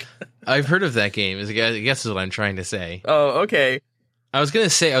 I've heard of that game, I guess is what I'm trying to say. Oh, okay. I was going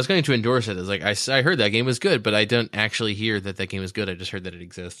to endorse it. It's like, I heard that game was good, but I don't actually hear that game is good. I just heard that it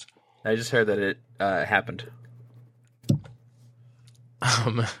exists. I just heard that it happened.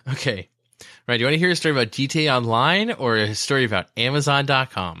 Okay. Right, do you want to hear a story about GTA Online or a story about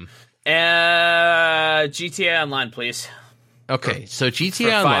Amazon.com? GTA Online, please. Okay, so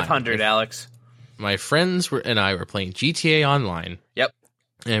GTA for Online. 500, Alex. My friends and I were playing GTA Online. Yep.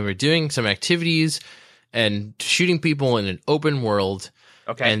 And we're doing some activities and shooting people in an open world.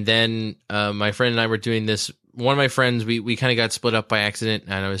 Okay. And then my friend and I were doing this. One of my friends, we kind of got split up by accident,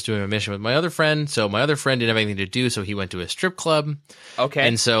 and I was doing a mission with my other friend. So my other friend didn't have anything to do, so he went to a strip club. Okay.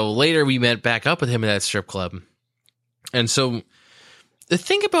 And so later we met back up with him at that strip club. And so the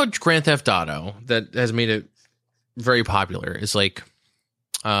thing about Grand Theft Auto that has made it very popular is like,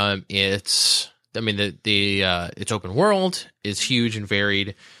 it's open world is huge and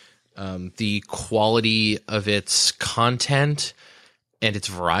varied. The quality of its content and its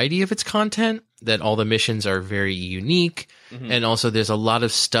variety of its content, that all the missions are very unique. Mm-hmm. And also there's a lot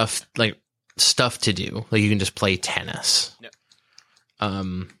of stuff to do. Like you can just play tennis. Yep.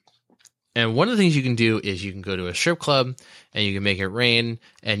 And one of the things you can do is you can go to a strip club and you can make it rain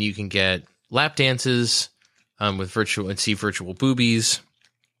and you can get lap dances, with see virtual boobies.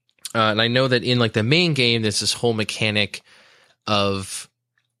 And I know that in like the main game, there's this whole mechanic of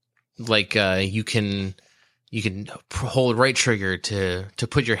like, you can hold right trigger to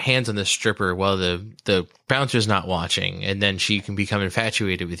put your hands on the stripper while the bouncer's not watching, and then she can become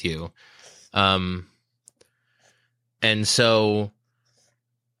infatuated with you. And so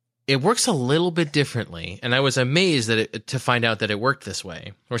it works a little bit differently. And I was amazed to find out that it worked this way.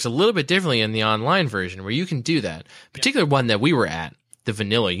 It works a little bit differently in the online version where you can do that. Particular one that we were at, the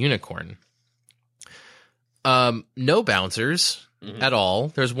Vanilla Unicorn. No bouncers at all.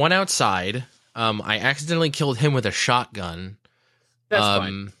 There's one outside. I accidentally killed him with a shotgun. That's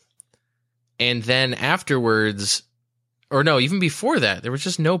fine. And then afterwards, or no, even before that, there was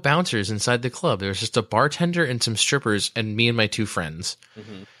just no bouncers inside the club. There was just a bartender and some strippers and me and my two friends.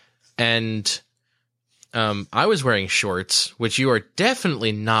 Mm-hmm. And I was wearing shorts, which you are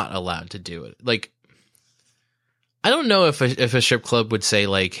definitely not allowed to do it. Like, I don't know if a strip club would say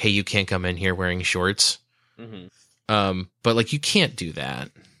like, "Hey, you can't come in here wearing shorts." Mm-hmm. But like, you can't do that.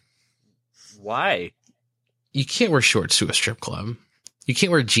 Why? You can't wear shorts to a strip club. You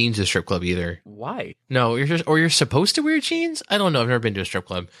can't wear jeans to a strip club either. Why? No, you're supposed to wear jeans. I don't know. I've never been to a strip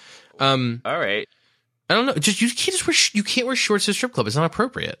club. All right. I don't know. You can't wear shorts to a strip club. It's not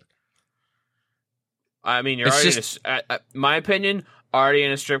appropriate. I mean, you're already my opinion, already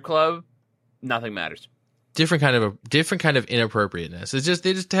in a strip club. Nothing matters. Different kind of inappropriateness. It's just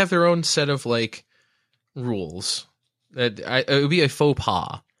they just have their own set of like rules. It would be a faux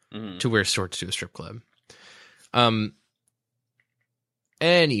pas to wear shorts to a strip club.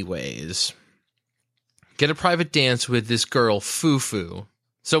 Anyways, get a private dance with this girl, Fufu.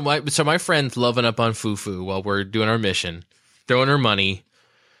 So my friend's loving up on Fufu while we're doing our mission, throwing her money.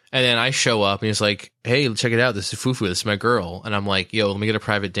 And then I show up and he's like, hey, check it out. This is Fufu. This is my girl. And I'm like, yo, let me get a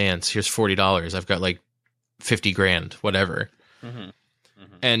private dance. Here's $40. I've got like 50 grand, whatever. Mm-hmm.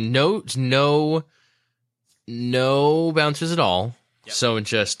 Mm-hmm. And no bouncers at all. Yep. So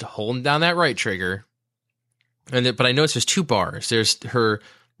just holding down that right trigger. But I noticed there's 2 bars. There's her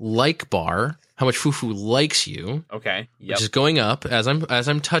like bar, how much Fufu likes you. Okay. Yep. Which is going up as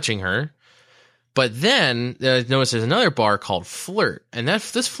I'm touching her. But then I noticed there's another bar called flirt, and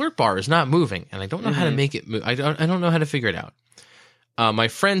this flirt bar is not moving, and I don't know how to make it move. I don't know how to figure it out. My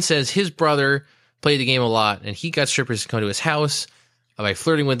friend says his brother played the game a lot, and he got strippers to come to his house by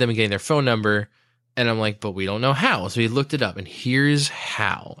flirting with them and getting their phone number. And I'm like, but we don't know how. So he looked it up, and here's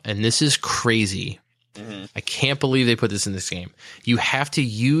how. And this is crazy. Mm-hmm. I can't believe they put this in this game. You have to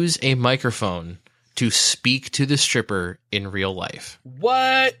use a microphone to speak to the stripper in real life.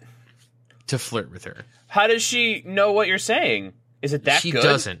 What? To flirt with her. How does she know what you're saying? Is it that good? She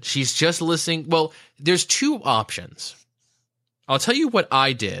doesn't. She's just listening. Well, there's 2 options. I'll tell you what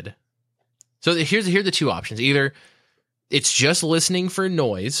I did. So here are the 2 options. Either it's just listening for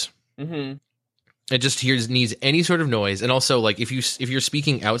noise. Mm-hmm. It just needs any sort of noise. And also, like, if you're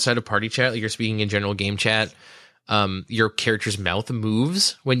speaking outside of party chat, like you're speaking in general game chat, your character's mouth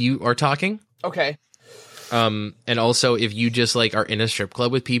moves when you are talking. Okay. And also, if you just like are in a strip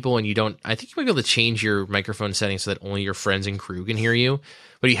club with people and you don't, I think you might be able to change your microphone settings so that only your friends and crew can hear you.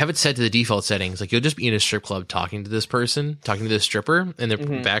 But you have it set to the default settings. Like, you'll just be in a strip club talking to this stripper in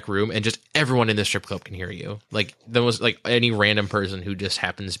the back room, and just everyone in the strip club can hear you. Like, the most, like, any random person who just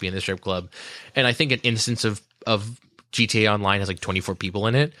happens to be in the strip club. And I think an instance of GTA Online has like 24 people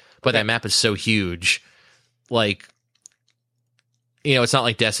in it, but that map is so huge. Like, you know, it's not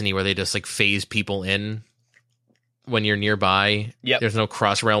like Destiny where they just like phase people in when you're nearby. Yep. There's no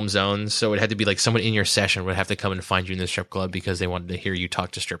cross realm zones, so it had to be like someone in your session would have to come and find you in the strip club because they wanted to hear you talk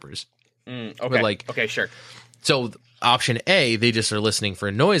to strippers. Okay. But like, okay, sure. So option A, they just are listening for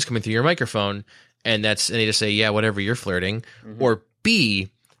a noise coming through your microphone, and they just say, yeah, whatever, you're flirting. Mm-hmm. Or B,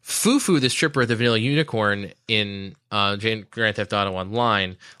 Fufu, the stripper at the Vanilla Unicorn in Grand Theft Auto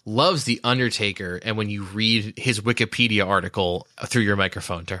Online, loves The Undertaker, and when you read his Wikipedia article through your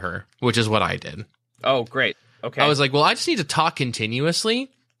microphone to her, which is what I did. Oh, great. Okay. I was like, well, I just need to talk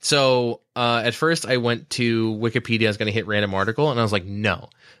continuously. So at first I went to Wikipedia. I was going to hit random article, and I was like, no,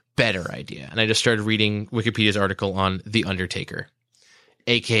 better idea. And I just started reading Wikipedia's article on The Undertaker,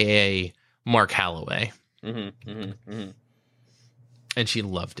 a.k.a. Mark Halloway. Mm-hmm, mm-hmm, mm-hmm. And she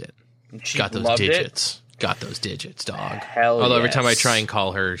loved it. Got those digits. Got those digits, dog. Hell Although every time I try and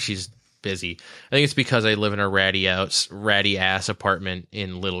call her, she's busy. I think it's because I live in a ratty ass apartment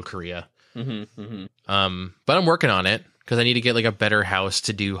in Little Korea. Mm-hmm, mm-hmm. But I'm working on it because I need to get like a better house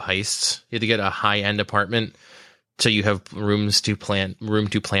to do heists. You have to get a high end apartment so you have room to plan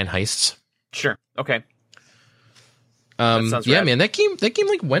heists. Sure. Okay. Yeah, man, that game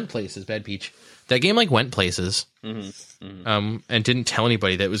like went places. Bad Peach. That game like went places. Mm-hmm, mm-hmm. And didn't tell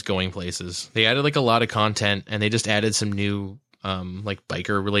anybody that it was going places. They added like a lot of content, and they just added some new like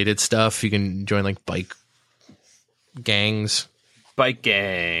biker related stuff. You can join like bike gangs.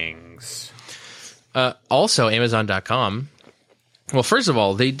 Also, Amazon.com. Well, first of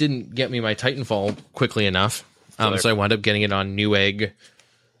all, they didn't get me my Titanfall quickly enough. So I wound up getting it on Newegg.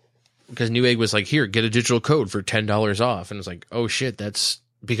 Because Newegg was like, here, get a digital code for $10 off. And it's like, oh shit, that's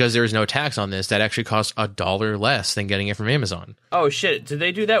because there's no tax on this. That actually costs $1 less than getting it from Amazon. Oh shit, did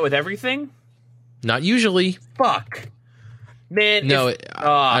they do that with everything? Not usually. Fuck. Man, no,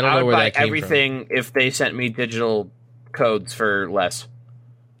 I don't know where that came everything from. If they sent me digital codes for less.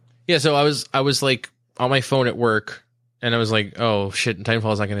 Yeah, so I was like on my phone at work, and I was like, oh shit,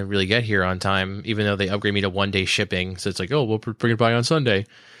 Titanfall is not going to really get here on time, even though they upgrade me to 1-day shipping. So it's like, oh, we'll bring it by on Sunday.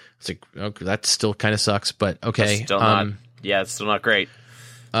 It's like, okay, that still kind of sucks, but okay. It's still not. Yeah, it's still not great.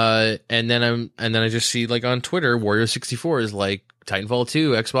 And then I just see like on Twitter, Wario64 is like Titanfall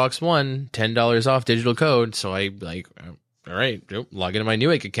 2, Xbox One, $10 off digital code. So I like, all right, log into my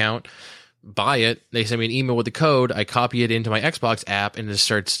Newegg account, buy it. They send me an email with the code. I copy it into my Xbox app, and it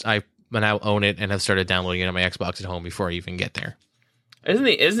starts. I now own it and have started downloading it on my Xbox at home before I even get there.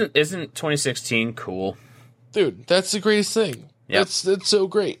 Isn't 2016 cool, dude? That's the greatest thing. Yep. That's so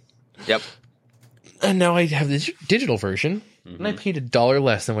great. Yep. And now I have this digital version, and I paid $1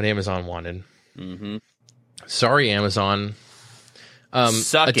 less than what Amazon wanted. Mm-hmm. Sorry, Amazon.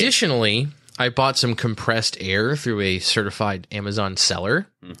 Additionally, I bought some compressed air through a certified Amazon seller,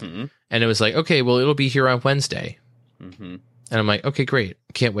 and it was like, okay, well, it'll be here on Wednesday. Mm-hmm. And I'm like, okay, great.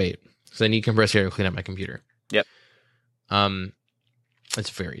 Can't wait. So I need compressed air to clean up my computer. Yep. It's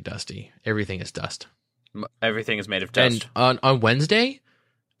very dusty. Everything is dust. Everything is made of dust. And on Wednesday,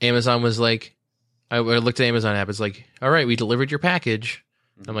 Amazon was like, I looked at the Amazon app. It's like, all right, we delivered your package.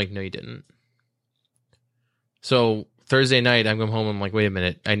 I'm like, no, you didn't. So Thursday night, I'm going home. I'm like, wait a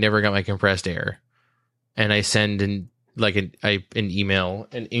minute. I never got my compressed air. And I send an email,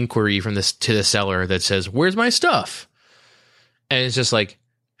 an inquiry from this to the seller that says, where's my stuff? And it's just like,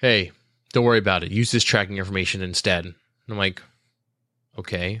 hey, don't worry about it. Use this tracking information instead. And I'm like,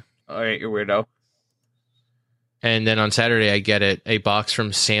 okay. All right, you weirdo. And then on Saturday, I get it. A box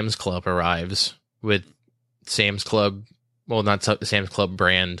from Sam's Club arrives with Sam's Club. Well, not the Sam's Club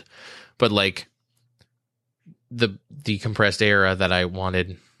brand, but like the compressed air that I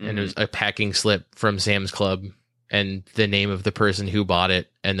wanted. And it was a packing slip from Sam's Club and the name of the person who bought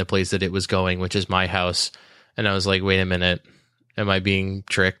it and the place that it was going, which is my house. And I was like, wait a minute. Am I being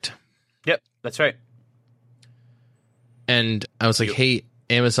tricked? Yep, that's right. And I was like, hey,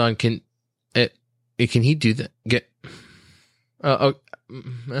 Amazon, can he do that? Okay,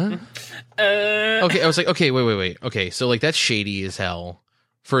 I was like, okay, wait. Okay, so like that's shady as hell,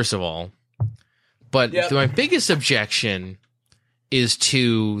 first of all. But my biggest objection is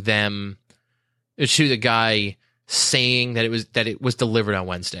to the guy saying that it was delivered on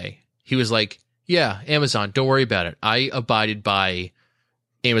Wednesday. He was like, yeah, Amazon, don't worry about it. I abided by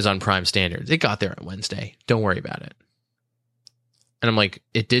Amazon Prime standards. It got there on Wednesday. Don't worry about it. And I'm like,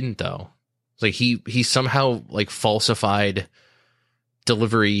 it didn't though. Like he somehow like falsified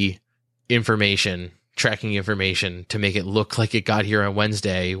delivery information, tracking information to make it look like it got here on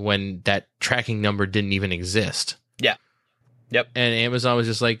Wednesday when that tracking number didn't even exist. Yeah. Yep. And Amazon was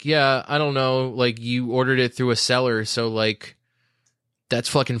just like, yeah, I don't know. Like you ordered it through a seller. So like that's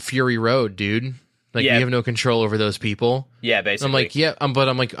fucking Fury Road, dude. Like we have no control over those people. Yeah, basically. I'm like, yeah, but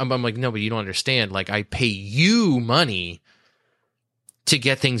I'm like, no, but you don't understand. Like I pay you money to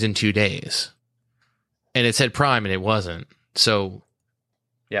get things in 2 days. And it said Prime and it wasn't. So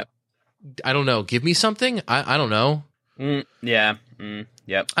yep. I don't know. Give me something. I don't know. Yep. I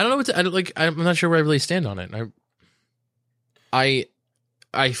don't know what to, I'm not sure where I really stand on it. I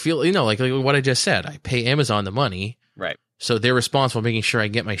feel, like what I just said. I pay Amazon the money. Right. So they're responsible for making sure I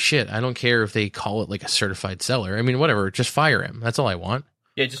get my shit. I don't care if they call it like a certified seller. I mean, whatever. Just fire him. That's all I want.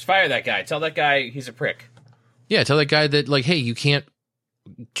 Yeah, just fire that guy. Tell that guy he's a prick. Yeah, tell that guy that like, hey, you can't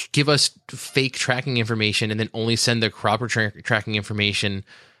give us fake tracking information and then only send the proper tracking information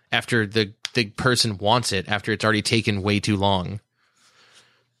after the person wants it, after it's already taken way too long.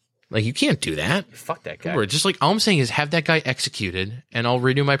 Like, you can't do that. Fuck that guy. Just like, all I'm saying is have that guy executed and I'll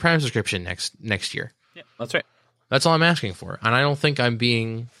renew my Prime subscription next year. Yeah, that's right. That's all I'm asking for. And I don't think I'm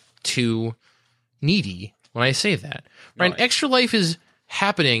being too needy when I say that. No, right? Extra Life is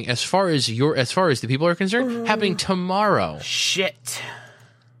happening as far as the people are concerned, happening tomorrow. Shit.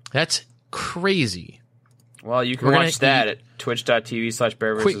 That's crazy. Well, you can watch that at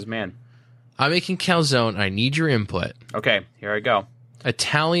twitch.tv/bearversusman. I'm making calzone. I need your input. Okay, here I go.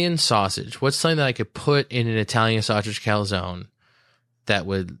 Italian sausage. What's something that I could put in an Italian sausage calzone that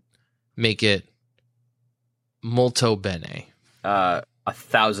would make it molto bene?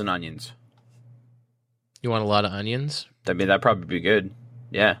 1,000 onions. You want a lot of onions? I mean, that'd probably be good.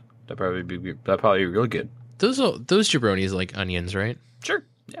 Yeah, that'd probably be really good. Those jabronis like onions, right? Sure.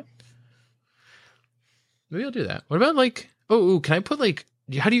 Yeah. Maybe I'll do that. What about like? Oh, can I put like?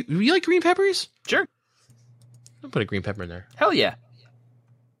 How do you like green peppers? Sure. I'll put a green pepper in there. Hell yeah.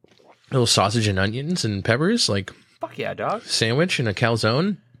 A little sausage and onions and peppers, like. Fuck yeah, dog. Sandwich and a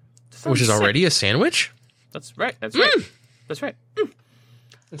calzone, which is already a sandwich. That's right. That's right. That's right.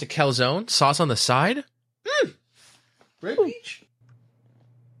 It's a calzone, sauce on the side. Red peach.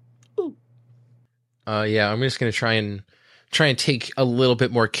 Ooh. Yeah, I'm just gonna try and take a little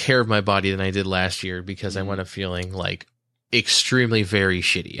bit more care of my body than I did last year because I went up feeling like extremely very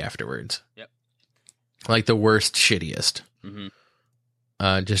shitty afterwards. Yep. Like the worst, shittiest. Mm-hmm.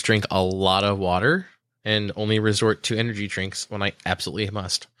 Just drink a lot of water and only resort to energy drinks when I absolutely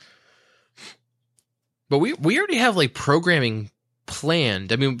must. But we already have like programming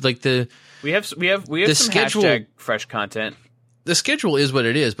planned. I mean, like we have the some schedule, hashtag fresh content. The schedule is what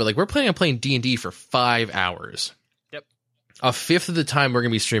it is, but like we're planning on playing D&D for 5 hours. Yep. A fifth of the time we're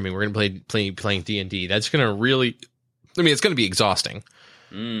gonna be streaming. We're gonna playing D&D. That's gonna really, I mean, it's gonna be exhausting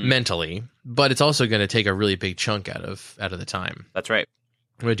mentally, but it's also gonna take a really big chunk out of the time. That's right.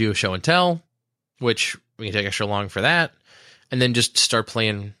 I'm gonna do a show and tell, which we can take extra long for that, and then just start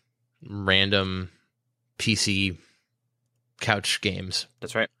playing random PC couch games.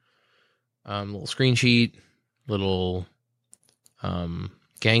 That's right. Little screen sheet, little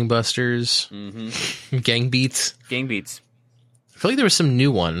Gangbusters, Gang Beats. Gang Beats. I feel like there was some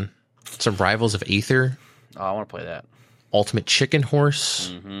new one. Some Rivals of Aether. Oh, I want to play that. Ultimate Chicken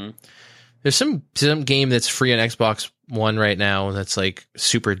Horse. There's some game that's free on Xbox One right now that's like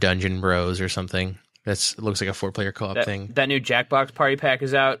Super Dungeon Bros or something. It looks like a 4-player co-op thing. That new Jackbox Party Pack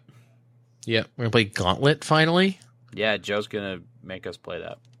is out. Yep, we're gonna play Gauntlet finally. Yeah, Joe's gonna make us play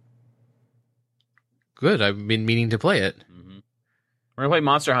that. Good, I've been meaning to play it. We're gonna play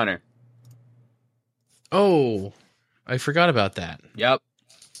Monster Hunter. Oh, I forgot about that. Yep.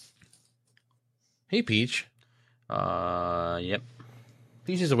 Hey, Peach. Yep.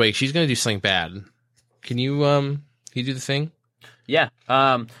 Peach is awake. She's gonna do something bad. Can you do the thing? Yeah.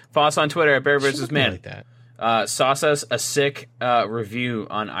 Follow us on Twitter at Bear vs. Man. Like that. Sauce us a sick review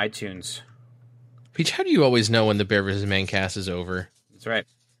on iTunes. Peach, how do you always know when the Bear vs. Man cast is over? That's right.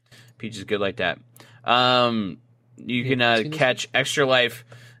 Peach is good like that. You can catch Extra Life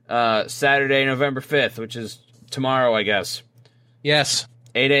Saturday, November 5th, which is tomorrow, I guess. Yes.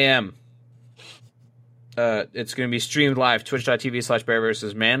 8 a.m. It's going to be streamed live,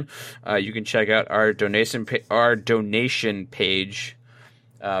 twitch.tv/bearversusman. You can check out our donation page,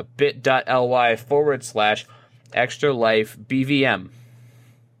 bit.ly/Extra Life BVM.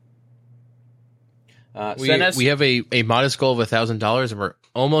 We have a modest goal of $1,000, and we're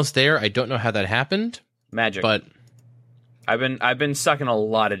almost there. I don't know how that happened. Magic. But I've been sucking a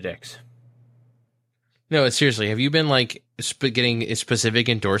lot of dicks. No, seriously, have you been like getting specific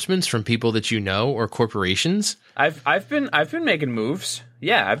endorsements from people that you know or corporations? I've been making moves.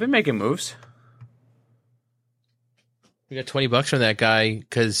 Yeah, I've been making moves. We got $20 from that guy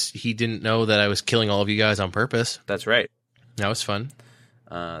because he didn't know that I was killing all of you guys on purpose. That's right. That was fun.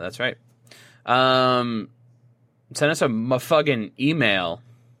 That's right. Send us a fucking email.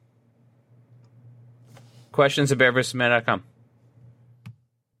 questions@bearversusman.com.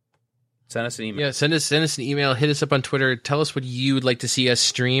 Send us an email. Yeah, send us an email. Hit us up on Twitter. Tell us what you would like to see us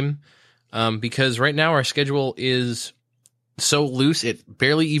stream. Because right now our schedule is so loose it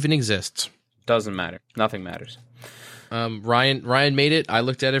barely even exists. Doesn't matter. Nothing matters. Ryan made it. I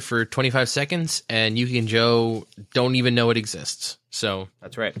looked at it for 25 seconds, and Yuki and Joe don't even know it exists. So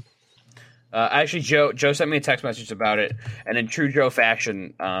that's right. Actually, Joe sent me a text message about it, and in true Joe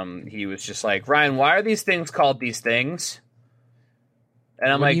fashion, he was just like, "Ryan, why are these things called these things?"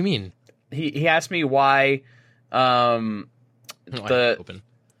 And I'm what like, do you mean? He asked me why the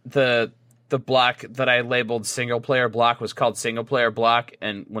block that I labeled single player block was called single player block,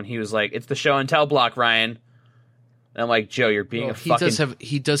 and when he was like, "It's the show and tell block, Ryan," and I'm like, "Joe, you're being a fucking..."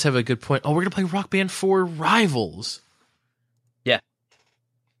 He does have a good point. Oh, we're gonna play Rock Band 4 Rivals. Yeah,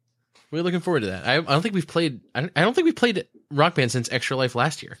 we're looking forward to that. I don't think we've played. I don't think we played Rock Band since Extra Life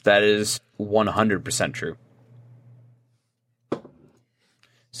last year. That is 100% true.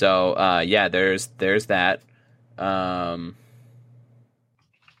 So yeah, there's that.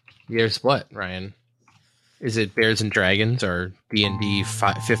 There's what, Ryan? Is it Bears and Dragons, or D&D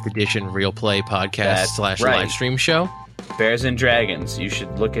 5th edition real play podcast / live stream show? Bears and Dragons. You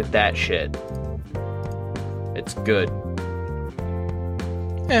should look at that shit. It's good.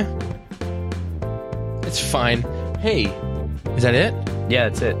 Yeah. It's fine. Hey, is that it? Yeah,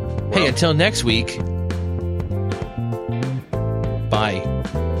 that's it. Hey, until next week. Bye.